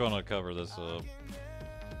I'm just gonna cover this up.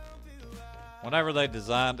 Whenever they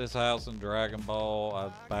designed this house in Dragon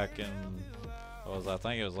Ball, back in, I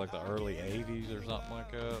think it was like the early 80s or something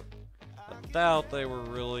like that. I doubt they were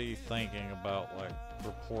really thinking about like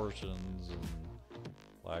proportions and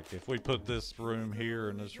like if we put this room here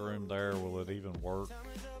and this room there, will it even work?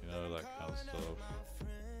 You know, that kind of stuff.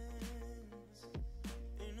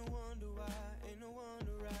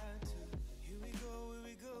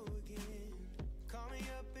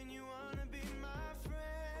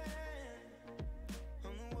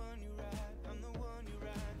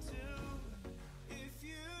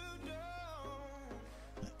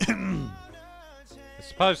 It's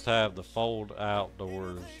supposed to have the fold out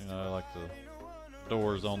doors, you know, like the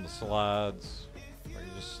doors on the slides. Where you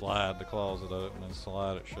just slide the closet open and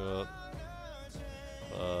slide it shut.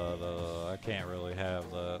 But I can't really have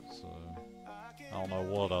that, so I don't know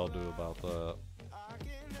what I'll do about that.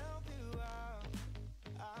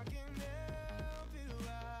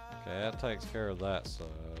 Okay, that takes care of that side.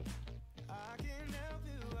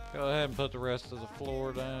 Go ahead and put the rest of the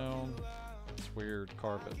floor down. It's weird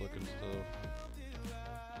carpet looking stuff.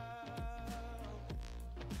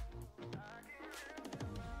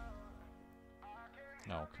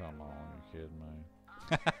 Oh, come on, you're kidding me.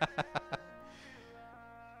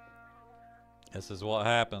 This is what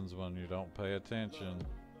happens when you don't pay attention.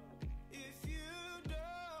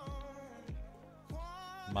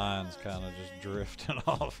 Mine's kind of just drifting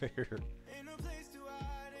off here.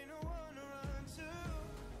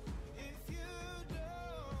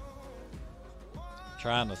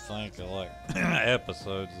 Trying to think of like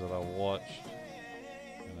episodes that I watched,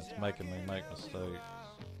 and it's making me make mistakes.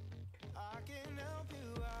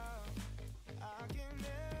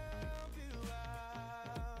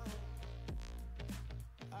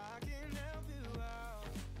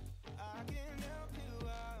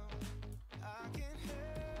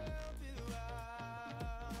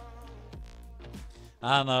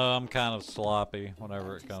 I know I'm kind of sloppy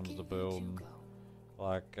whenever it comes to building.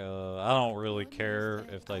 Like, I don't really care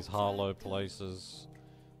if there's hollow places,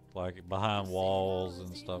 like behind walls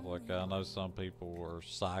and stuff like that. I know some people are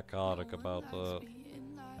psychotic about that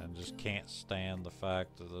and and just can't stand the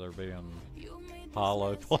fact that they're being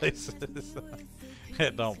hollow places.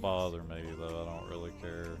 It don't bother me though, I don't really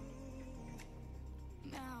care.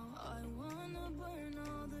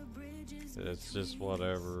 It's just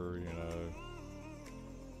whatever, you know.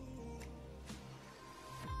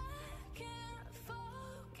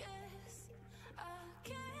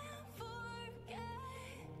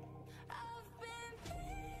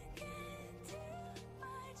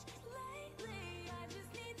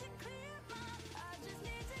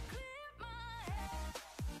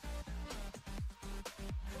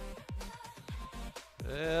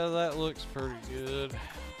 Yeah, that looks pretty good.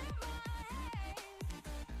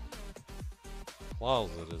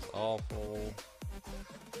 Closet is awful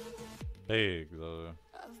big though.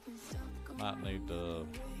 Might need to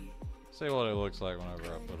see what it looks like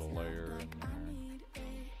whenever I put a layer in there.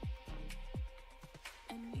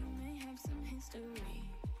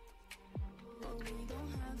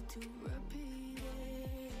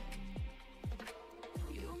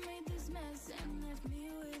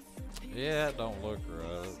 Yeah, it don't look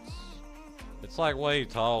right. It's like way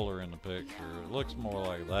taller in the picture. It looks more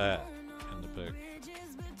like that in the picture.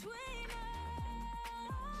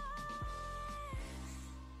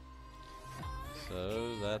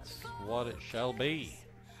 So that's what it shall be.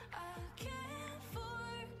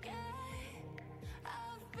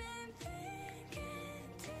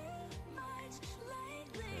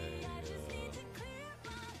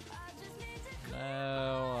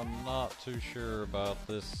 Now I'm not too sure about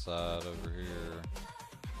this side over here.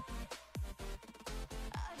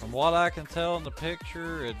 From what I can tell in the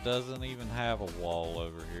picture, it doesn't even have a wall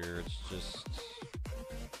over here. It's just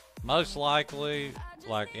most likely,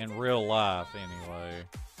 like in real life anyway,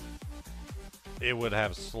 it would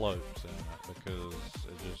have slopes in it because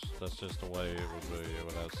that's just the way it would be. It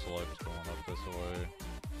would have slopes going up this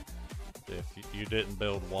way. If you didn't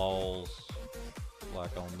build walls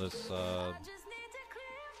like on this side.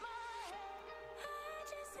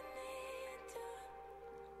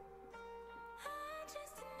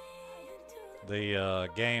 The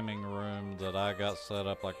gaming room that I got set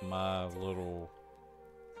up, like my little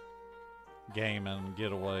gaming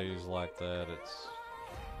getaways like that, it's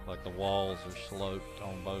like the walls are sloped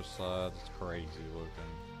on both sides. It's crazy looking.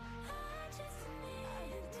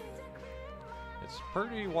 It's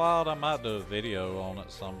pretty wild. I might do a video on it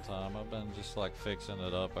sometime. I've been just like fixing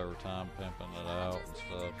it up every time, pimping it out and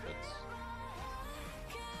stuff.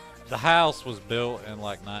 The house was built in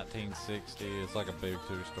like 1960. It's like a big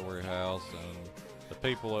 2-story house, and the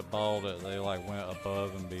people that bought it, they like went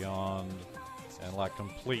above and beyond and like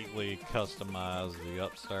completely customized the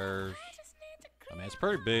upstairs. I mean, it's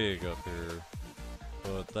pretty big up here,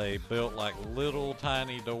 but they built like little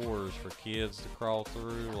tiny doors for kids to crawl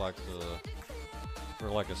through, like for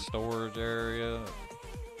like a storage area.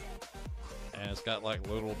 And it's got like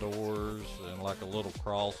little doors and like a little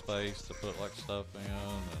crawl space to put like stuff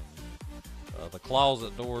in. And the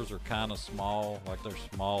closet doors are kind of small, like they're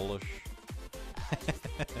smallish.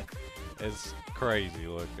 It's crazy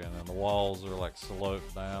looking, and the walls are like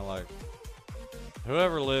sloped down. Like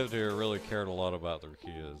whoever lived here really cared a lot about their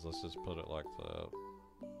kids. Let's just put it like that.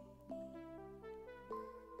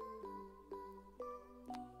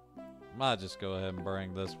 Might just go ahead and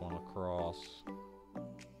bring this one across.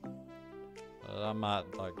 I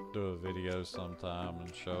might like do a video sometime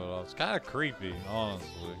and show it off. It's kind of creepy,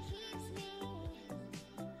 honestly.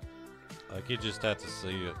 Like you just have to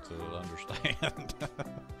see it to understand.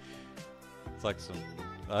 It's like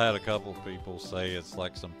I had a couple people say it's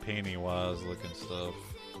like some Pennywise looking stuff.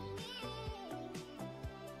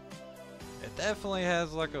 It definitely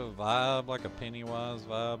has like a vibe, like a Pennywise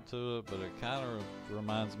vibe to it, but it kind of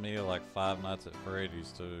reminds me of like Five Nights at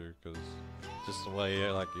Freddy's too, because just the way,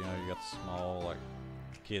 like, you know, you got the small, like,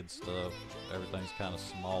 kid stuff. Everything's kind of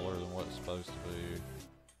smaller than what it's supposed to be.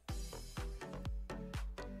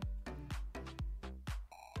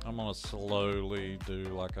 I'm gonna slowly do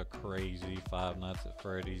like a crazy Five Nights at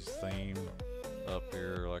Freddy's theme up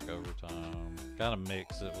here, like over time. Kind of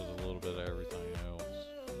mix it with a little bit of everything else.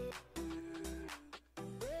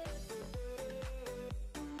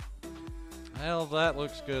 Well, that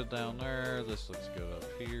looks good down there. This looks good up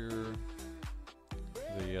here.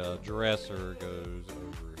 The dresser goes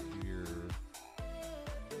over here.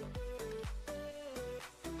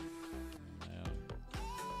 And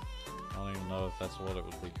I don't even know if that's what it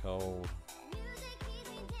would be called.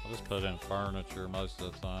 I just put in furniture most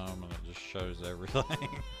of the time and it just shows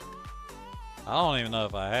everything. I don't even know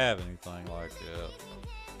if I have anything like it.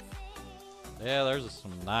 Yeah, there's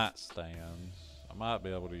some nightstands. I might be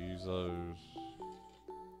able to use those.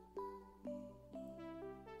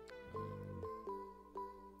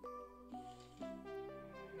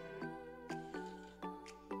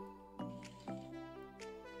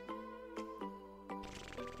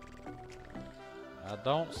 I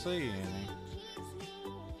don't see any.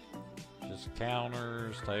 Just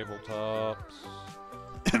counters, tabletops,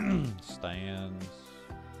 stands.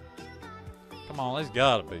 Come on, there's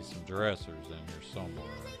gotta be some dressers in here somewhere.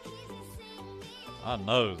 I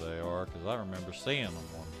know they are, because I remember seeing them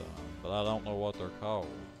one time, but I don't know what they're called.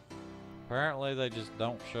 Apparently they just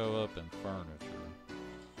don't show up in furniture.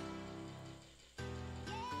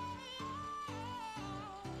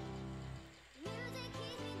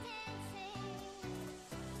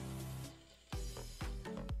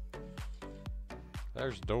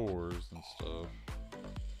 There's doors and stuff.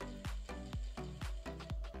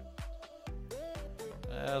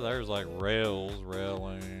 Yeah, there's like railings,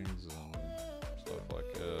 and stuff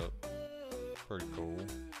like that. Pretty cool.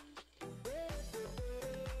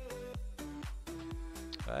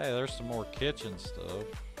 Hey, there's some more kitchen stuff.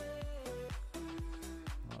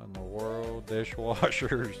 What in the world?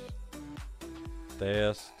 Dishwashers,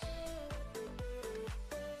 desks,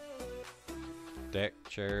 deck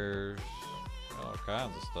chairs. All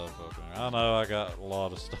kinds of stuff up in here. I know I got a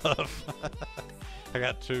lot of stuff. I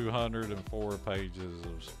got 204 pages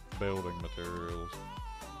of building materials.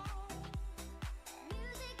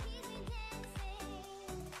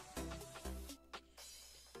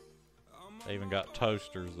 I even got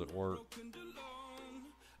toasters that work.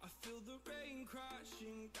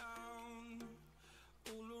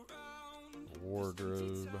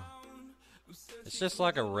 Wardrobe. It's just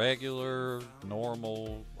like a regular,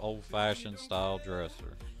 normal, old-fashioned style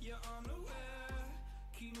dresser.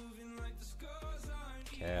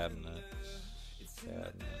 Cabinets.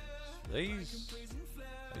 These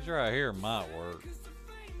right here might work.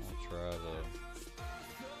 I'll try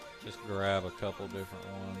to just grab a couple different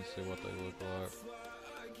ones, see what they look like.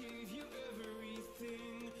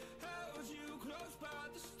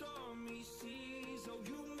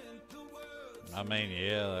 I mean,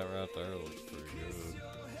 yeah, that right there looks pretty good.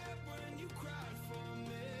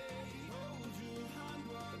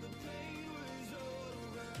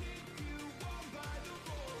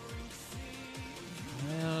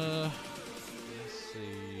 Let's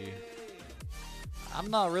see. I'm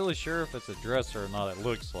not really sure if it's a dresser or not. It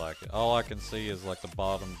looks like it. All I can see is like the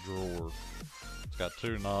bottom drawer. It's got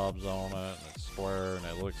two knobs on it, and it's square, and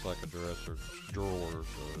it looks like a dresser drawer.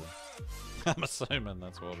 So I'm assuming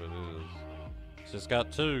that's what it is. It's just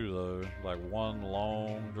got two though, like one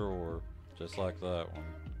long drawer, just like that one.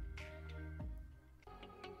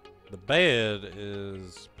 The bed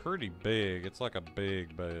is pretty big. It's like a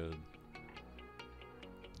big bed.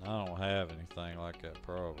 I don't have anything like that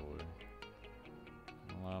probably.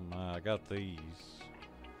 Well, I got these.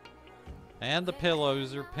 And the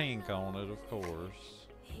pillows are pink on it, of course.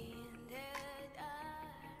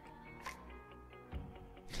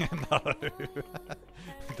 No.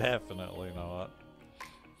 Definitely not.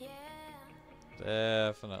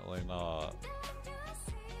 Definitely not.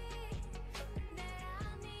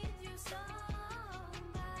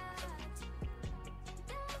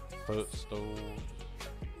 Footstools.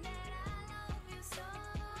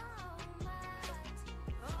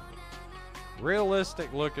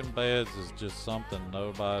 Realistic looking beds is just something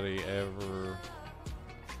nobody ever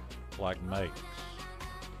like makes.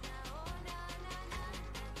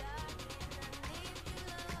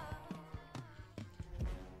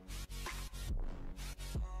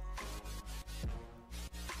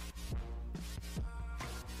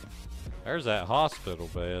 There's that hospital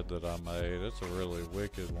bed that I made. It's a really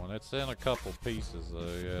wicked one. It's in a couple pieces though.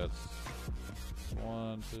 Yeah, it's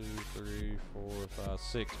 1, 2, 3, 4, 5,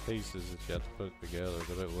 6 pieces that you have to put together,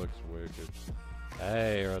 but it looks wicked.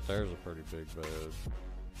 Hey, right there's a pretty big bed.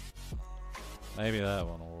 Maybe that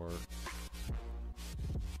one will work.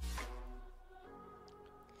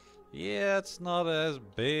 Yeah, it's not as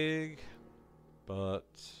big, but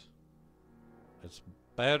it's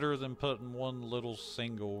better than putting one little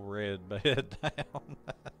single red bed down.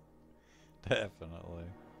 Definitely.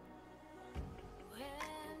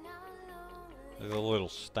 There's a little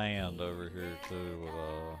stand over here too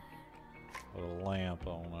with a lamp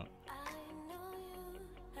on it.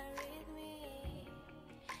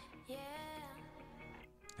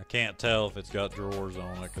 I can't tell if it's got drawers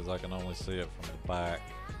on it because I can only see it from the back.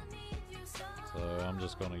 So I'm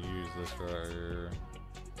just going to use this right here.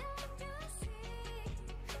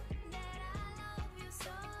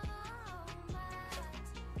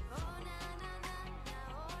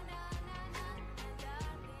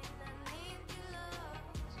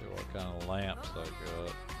 See what kind of lamps I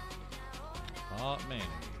got. Not many.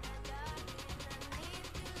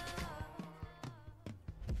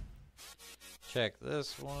 Check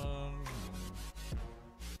this one.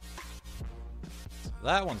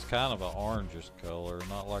 That one's kind of an orangish color,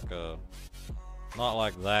 not like a Not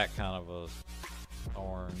like that kind of a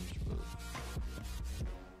orange, but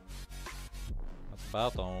that's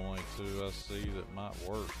about the only two I see that might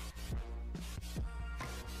work.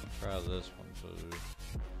 Try this one too.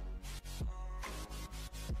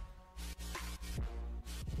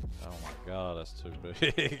 Oh my god, that's too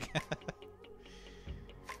big.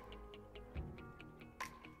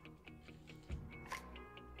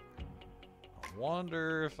 I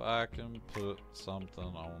wonder if I can put something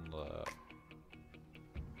on that.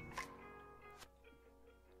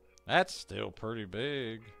 That's still pretty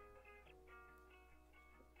big.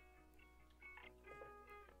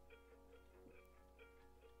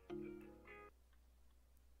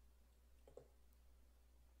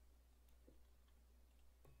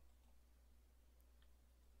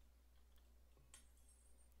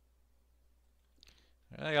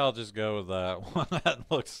 I think I'll just go with that one.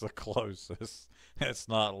 That looks the closest. It's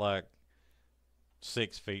not like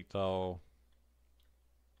 6 feet tall.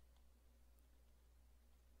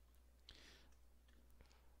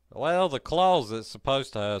 Well, the closet's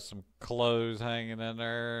supposed to have some clothes hanging in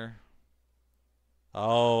there.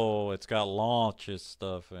 Oh, it's got launches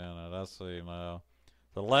stuff in it. I see now.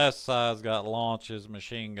 The left side's got launches,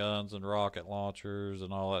 machine guns, and rocket launchers,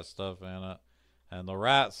 and all that stuff in it. And the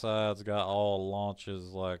right side's got all launches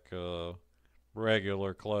like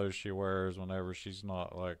regular clothes she wears whenever she's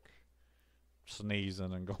not like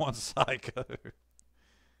sneezing and going psycho.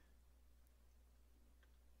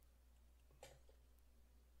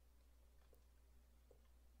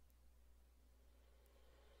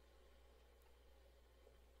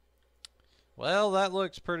 Well, that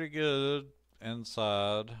looks pretty good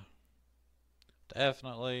inside.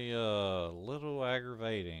 Definitely a little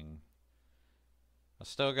aggravating. I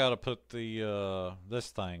still got to put the this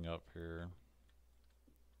thing up here.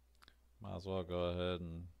 Might as well go ahead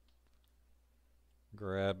and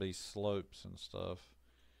grab these slopes and stuff.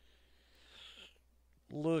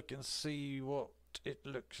 Look and see what it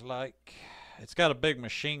looks like. It's got a big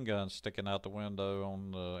machine gun sticking out the window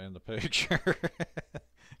on in the picture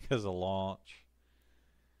because of launch.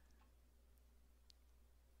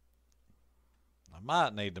 I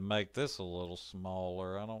might need to make this a little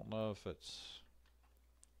smaller. I don't know if it's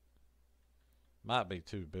might be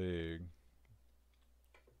too big.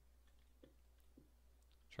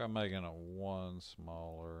 Try making it one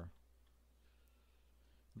smaller.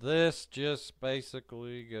 This just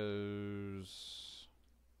basically goes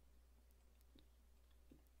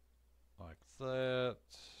like that.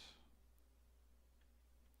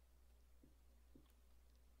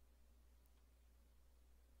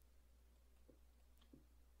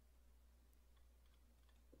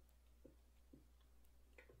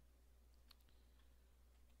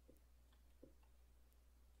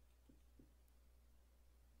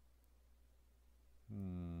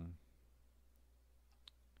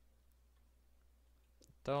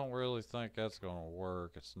 Don't really think that's gonna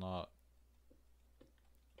work. It's not.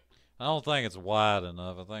 I don't think it's wide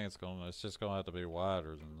enough. I think it's just gonna have to be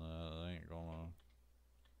wider than that. It ain't gonna.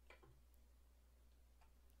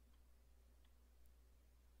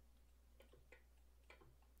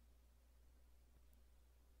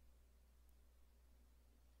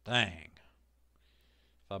 Dang.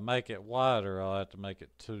 If I make it wider, I'll have to make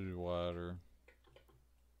it 2 wider.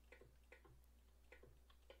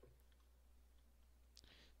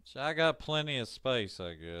 So I got plenty of space,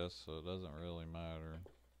 I guess, so it doesn't really matter.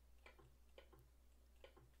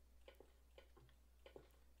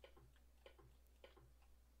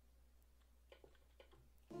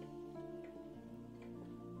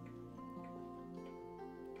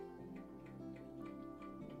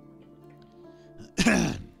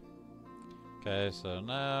 Okay, so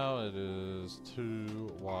now it is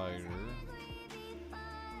 2 wider.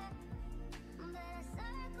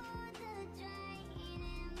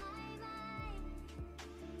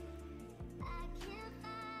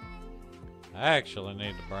 I actually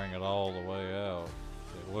need to bring it all the way out,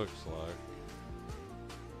 it looks like.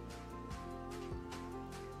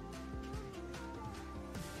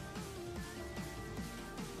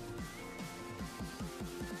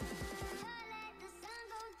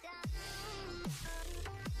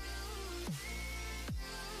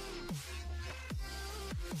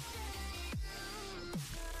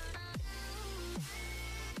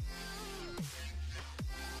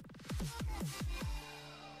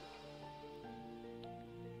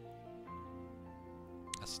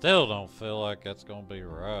 Still don't feel like that's gonna be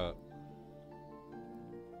right.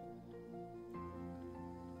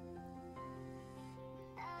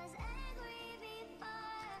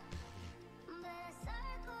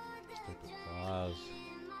 Stupid flies.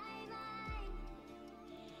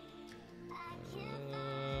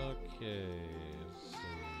 Okay,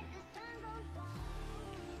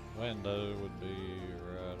 window would be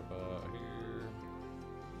right about here.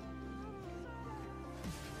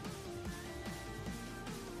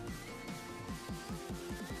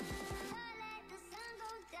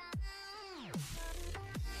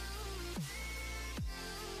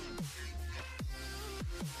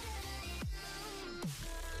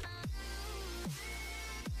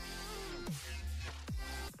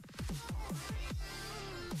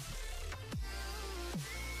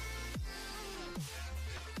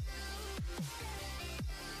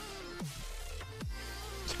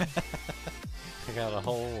 I got a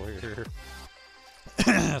hole here.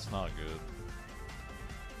 That's not good.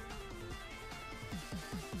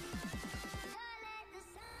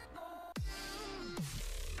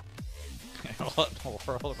 What in the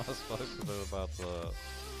world am I supposed to do about the...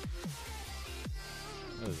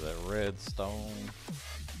 What is that? Redstone?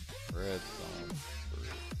 Redstone.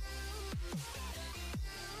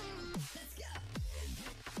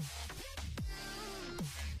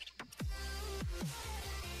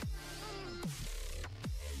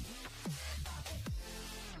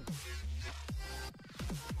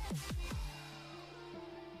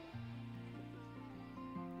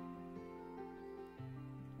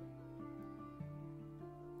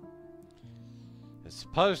 It's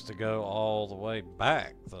supposed to go all the way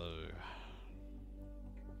back, though.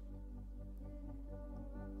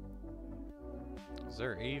 Is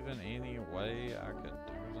there even any way I could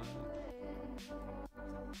do that?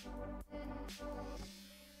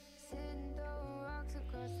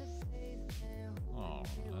 Oh,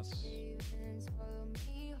 that's...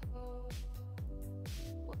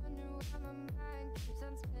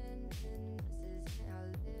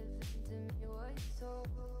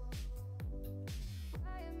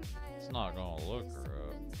 It's not gonna look her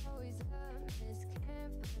up.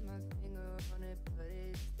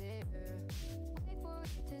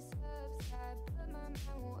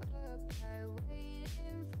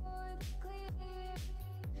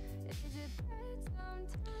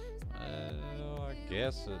 I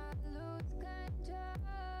guess it.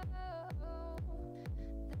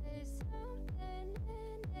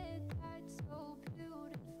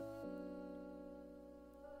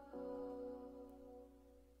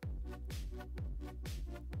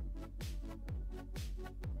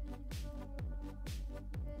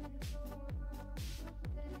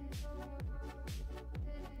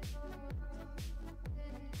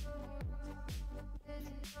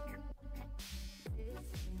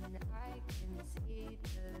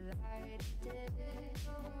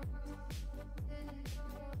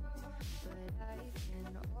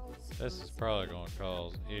 This is probably going to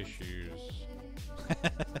cause issues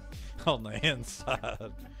on the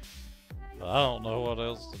inside. I don't know what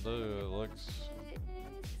else to do. It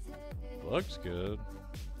looks good.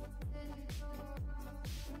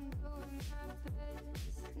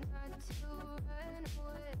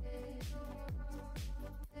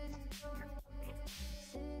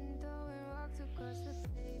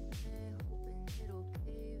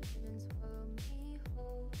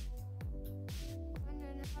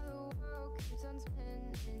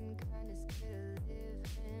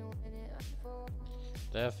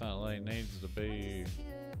 Definitely needs to be.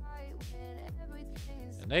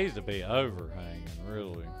 It needs to be overhanging,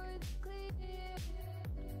 really.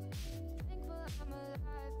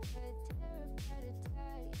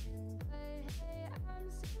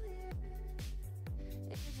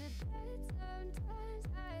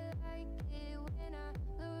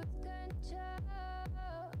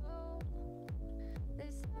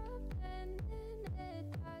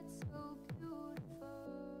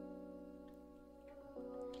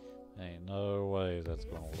 Ain't no way that's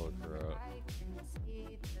gonna look right.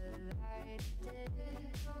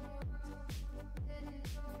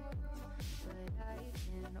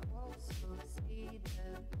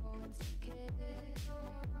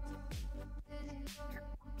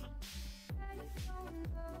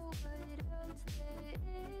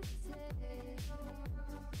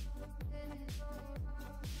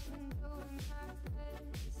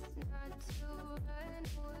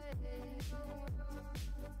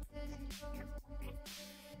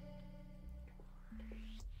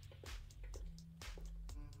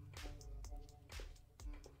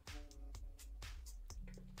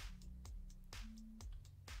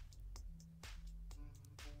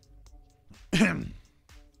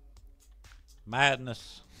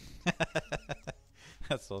 Madness.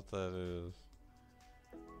 That's what that is.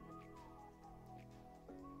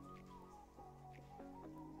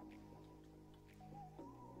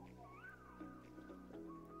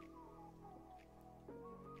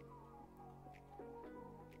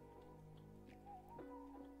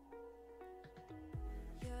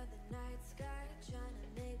 You're the night sky trying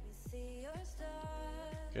to make me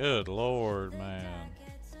Good Lord, man.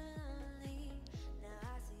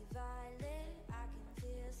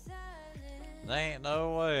 There ain't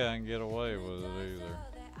no way I can get away with it either.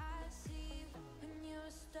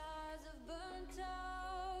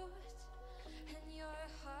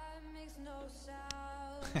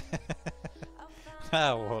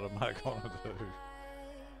 Now what am I gonna do?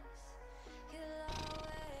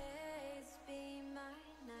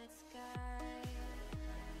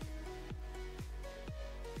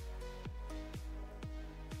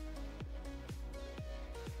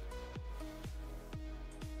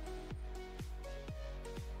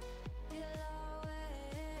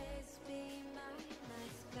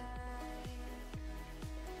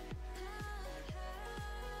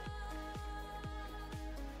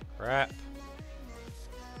 Crap.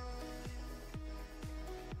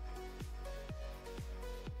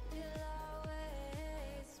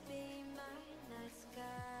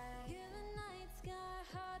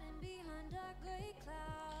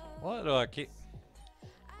 What do I keep?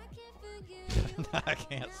 I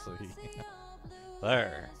can't see.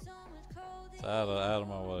 There. It's out of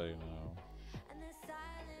my way now.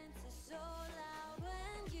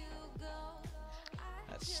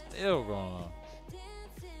 That's still gonna.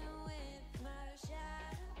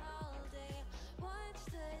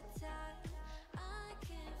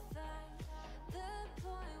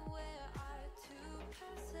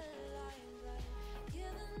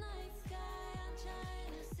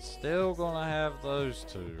 Still gonna have those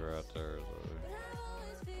two right there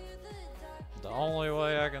though. The only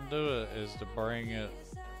way I can do it is to bring it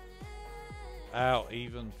out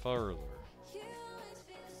even further.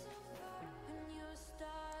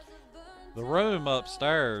 The room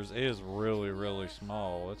upstairs is really, really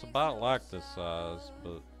small. It's about like this size,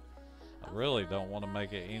 but I really don't want to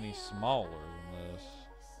make it any smaller than this.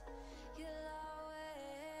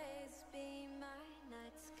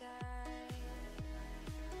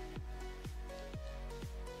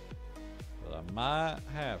 I might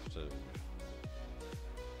have to.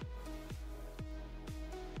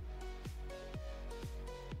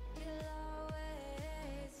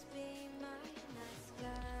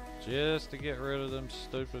 Just to get rid of them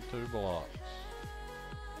stupid 2 blocks.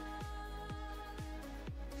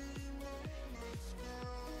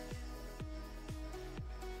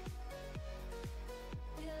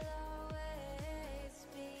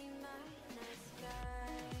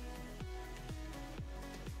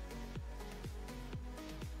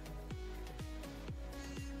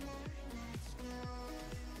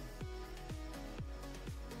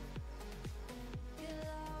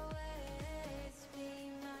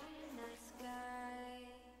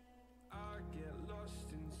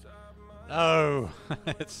 No,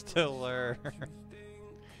 it's still there.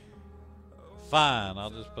 Fine, I'll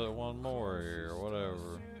just put one more here, or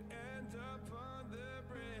whatever.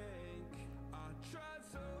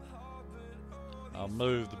 I'll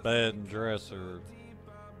move the bed and dresser.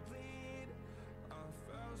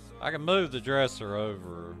 I can move the dresser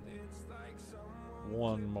over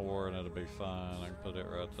one more and it'll be fine. I can put it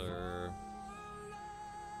right there.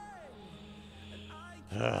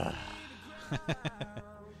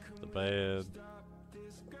 The bed,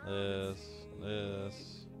 this.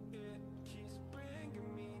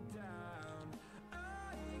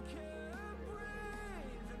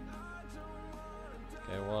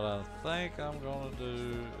 Okay, what I think I'm gonna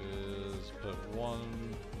do is put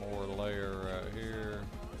one more layer right here.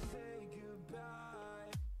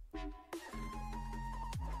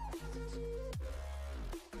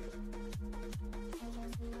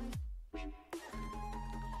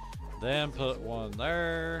 Then put one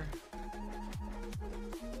there.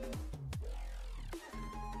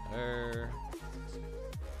 There.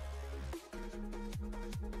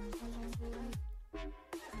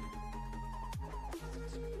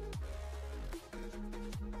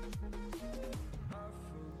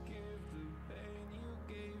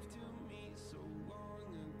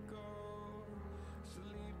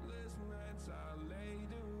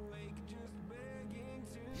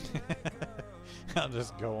 I'll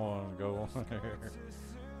just go on here.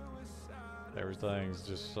 Everything's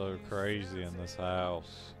just so crazy in this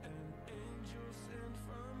house.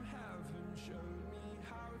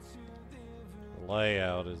 The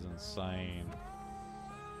layout is insane.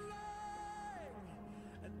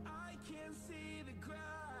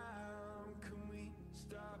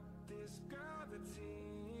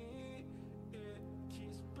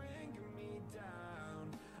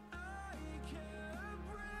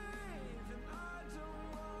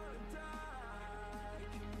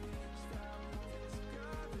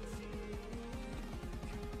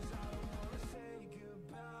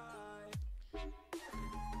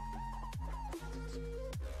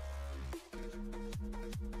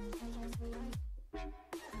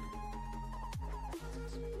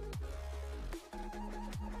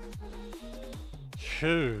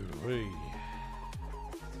 Hoo-wee.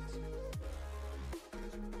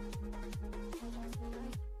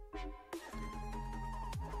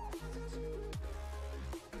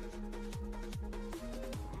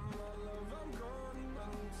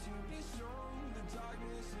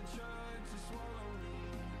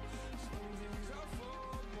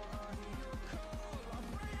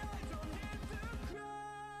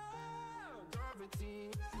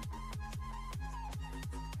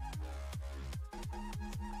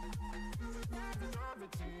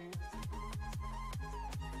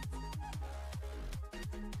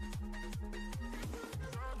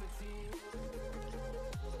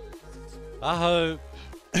 I hope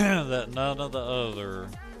that none of the other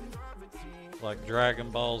like Dragon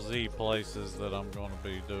Ball Z places that I'm gonna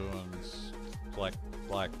be doing like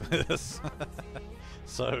this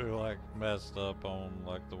so like messed up on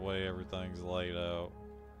like the way everything's laid out.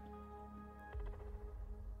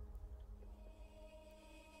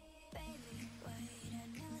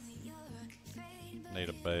 Need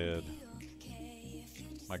a bed.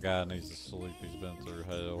 My guy needs to sleep, he's been through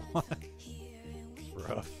hell. It's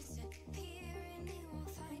rough.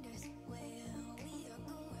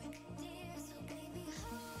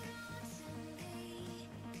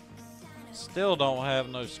 Still don't have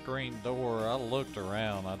no screen door. I looked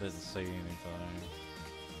around, I didn't see anything.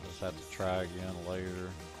 Just have to try again later.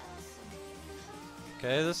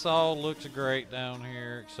 Okay, this all looks great down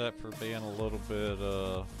here except for being a little bit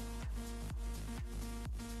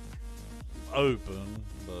open,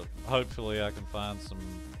 but hopefully I can find some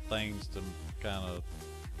things to kind of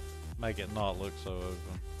make it not look so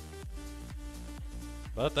open.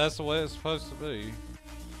 But that's the way it's supposed to be.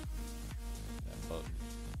 That button.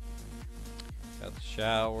 Got the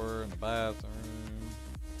shower and the bathroom.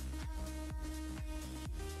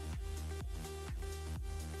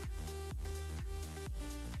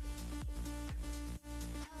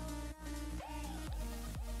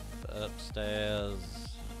 The upstairs.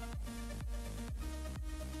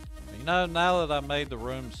 You know, now that I made the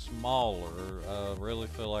room smaller, I really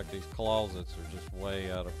feel like these closets are just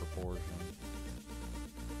way out of proportion.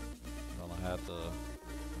 I'm gonna have to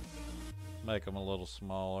make them a little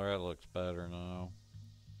smaller. That looks better now.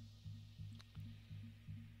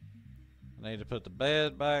 I need to put the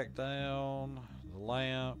bed back down, the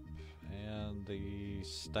lamp, and the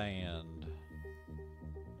stand.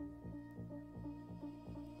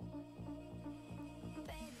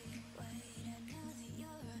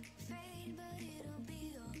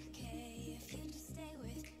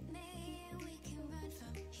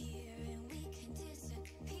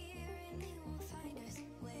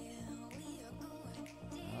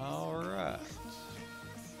 Alright.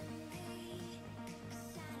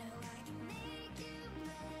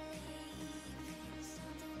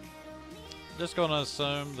 Just gonna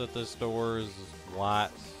assume that this door is white.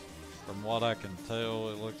 From what I can tell,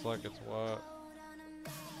 it looks like it's white.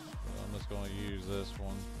 So I'm just gonna use this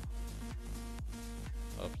one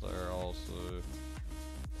up there also.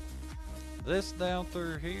 This down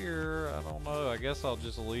through here, I don't know. I guess I'll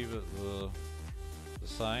just leave it the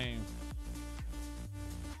same.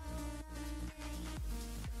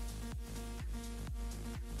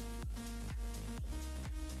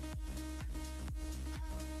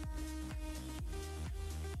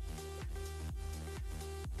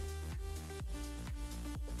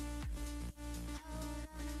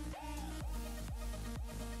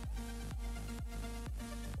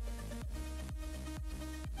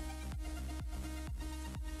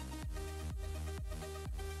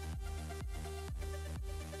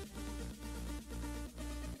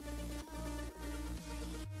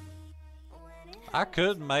 I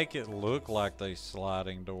could make it look like these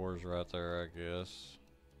sliding doors right there, I guess.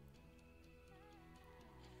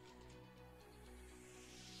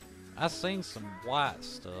 I seen some white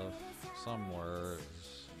stuff somewhere.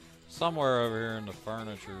 Somewhere over here in the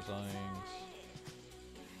furniture things.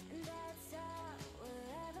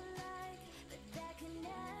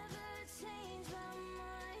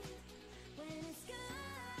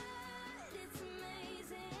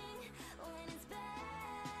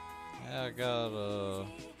 I got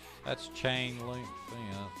that's chain link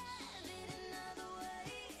fence,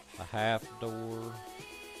 a half door.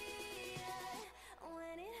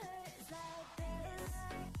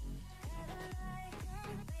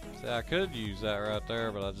 See, I could use that right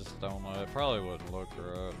there, but I just don't know. It probably wouldn't look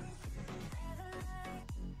right.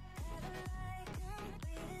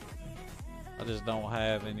 I just don't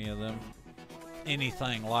have any of them.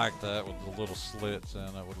 Anything like that with the little slits in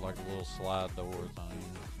it with like a little slide door thing.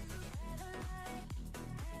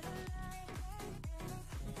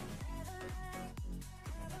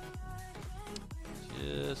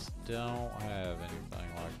 just don't have anything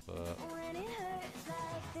like that.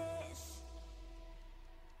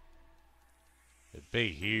 It'd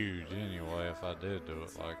be huge anyway if I did do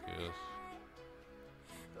it like this.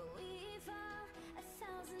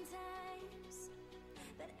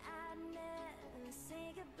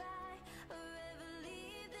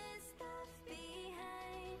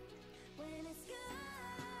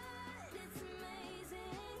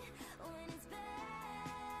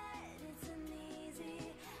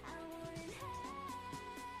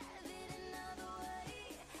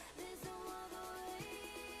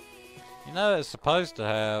 You know, it's supposed to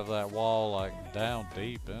have that wall like down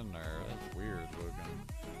deep in there. That's weird looking.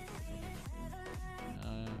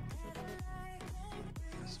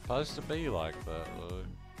 It's supposed to be like that though.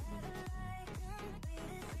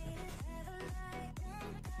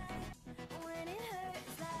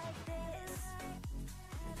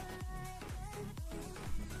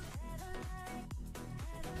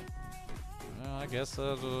 Well, I guess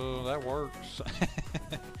that works.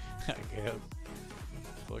 I guess.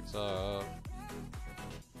 Looks up.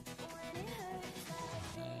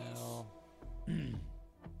 Well,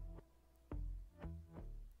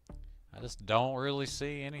 I just don't really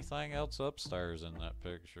see anything else upstairs in that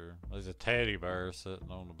picture. There's a teddy bear sitting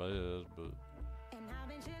on the bed, but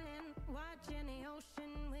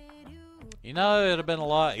you know, it'd have been a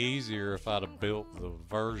lot easier if I'd have built the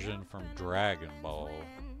version from Dragon Ball.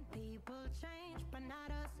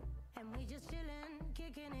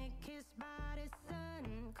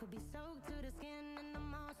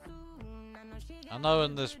 I know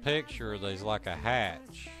in this picture there's like a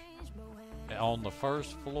hatch on the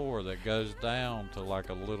first floor that goes down to like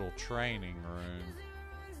a little training room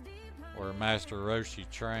where Master Roshi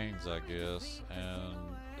trains, I guess, and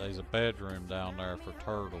there's a bedroom down there for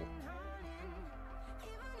Turtle.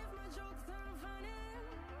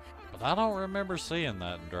 But I don't remember seeing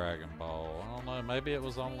that in Dragon Ball. I don't know, maybe it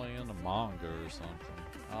was only in the manga or something.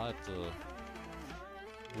 I'll have to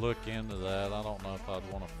look into that. I don't know if I'd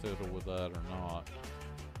want to fiddle with that or not.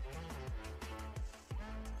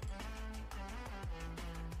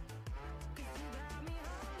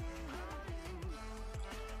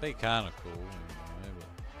 Be kind of cool, anyway,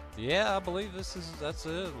 but yeah, I believe that's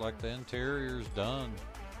it. Like the interior's done.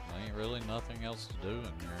 There ain't really nothing else to do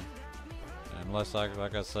in here, unless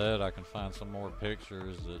like I said, I can find some more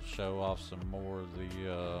pictures that show off some more of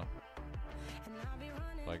the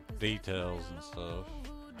like details and stuff.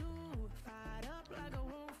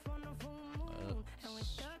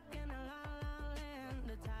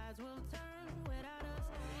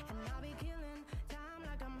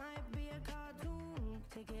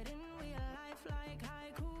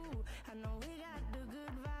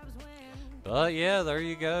 But yeah, there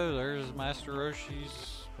you go. There's Master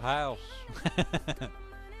Roshi's house. That's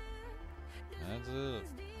it.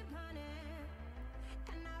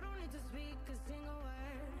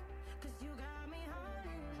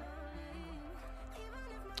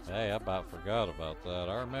 Hey, I about forgot about that.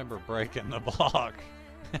 I remember breaking the block.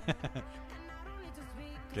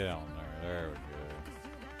 Get on there. There we go.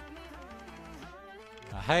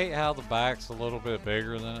 I hate how the back's a little bit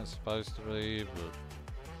bigger than it's supposed to be, but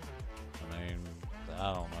I mean,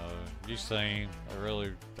 I don't know. You seen, there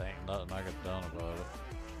really ain't nothing I could done about it.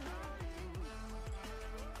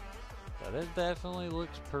 But it definitely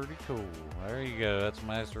looks pretty cool. There you go. That's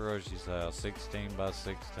Master Roshi's house, 16 by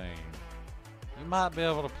 16. You might be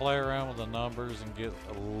able to play around with the numbers and get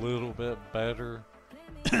a little bit better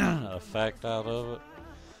effect out of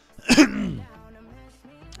it.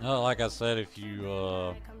 Like I said, if you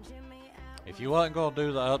wasn't gonna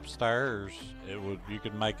do the upstairs, you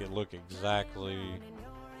could make it look exactly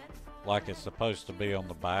like it's supposed to be on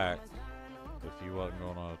the back. If you wasn't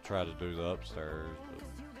gonna try to do the upstairs, but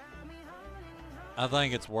I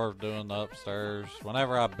think it's worth doing the upstairs.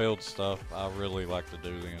 Whenever I build stuff, I really like to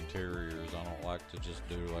do the interiors. I don't like to just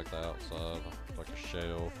do like the outside, like a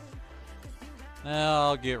shell. Now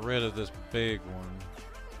I'll get rid of this big one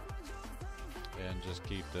and just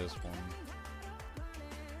keep this one.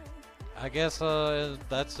 I guess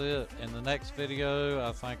that's it. In the next video,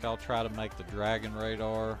 I think I'll try to make the Dragon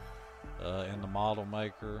Radar in the model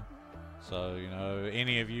maker. So, you know,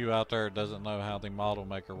 any of you out there that doesn't know how the model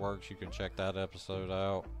maker works, you can check that episode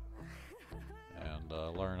out and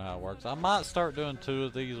learn how it works. I might start doing 2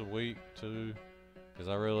 of these a week too, because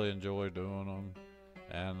I really enjoy doing them.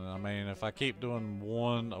 And I mean, if I keep doing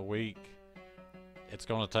 1 a week, it's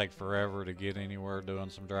going to take forever to get anywhere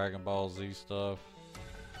doing some Dragon Ball Z stuff.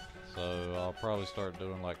 So I'll probably start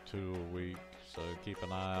doing like 2 a week. So keep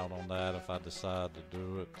an eye out on that if I decide to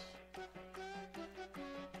do it.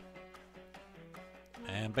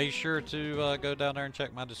 And be sure to go down there and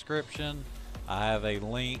check my description. I have a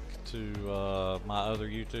link to my other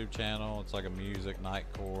YouTube channel. It's like a music,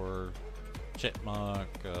 Nightcore, Chipmunk,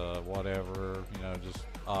 whatever, you know, just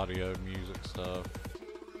audio, music stuff,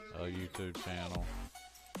 YouTube channel.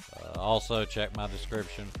 Also check my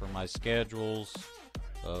description for my schedules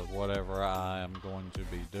of whatever I am going to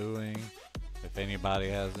be doing. If anybody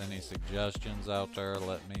has any suggestions out there,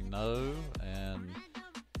 let me know. And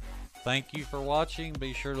thank you for watching.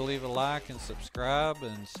 Be sure to leave a like and subscribe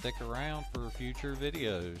and stick around for future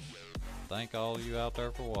videos. Thank all of you out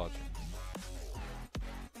there for watching.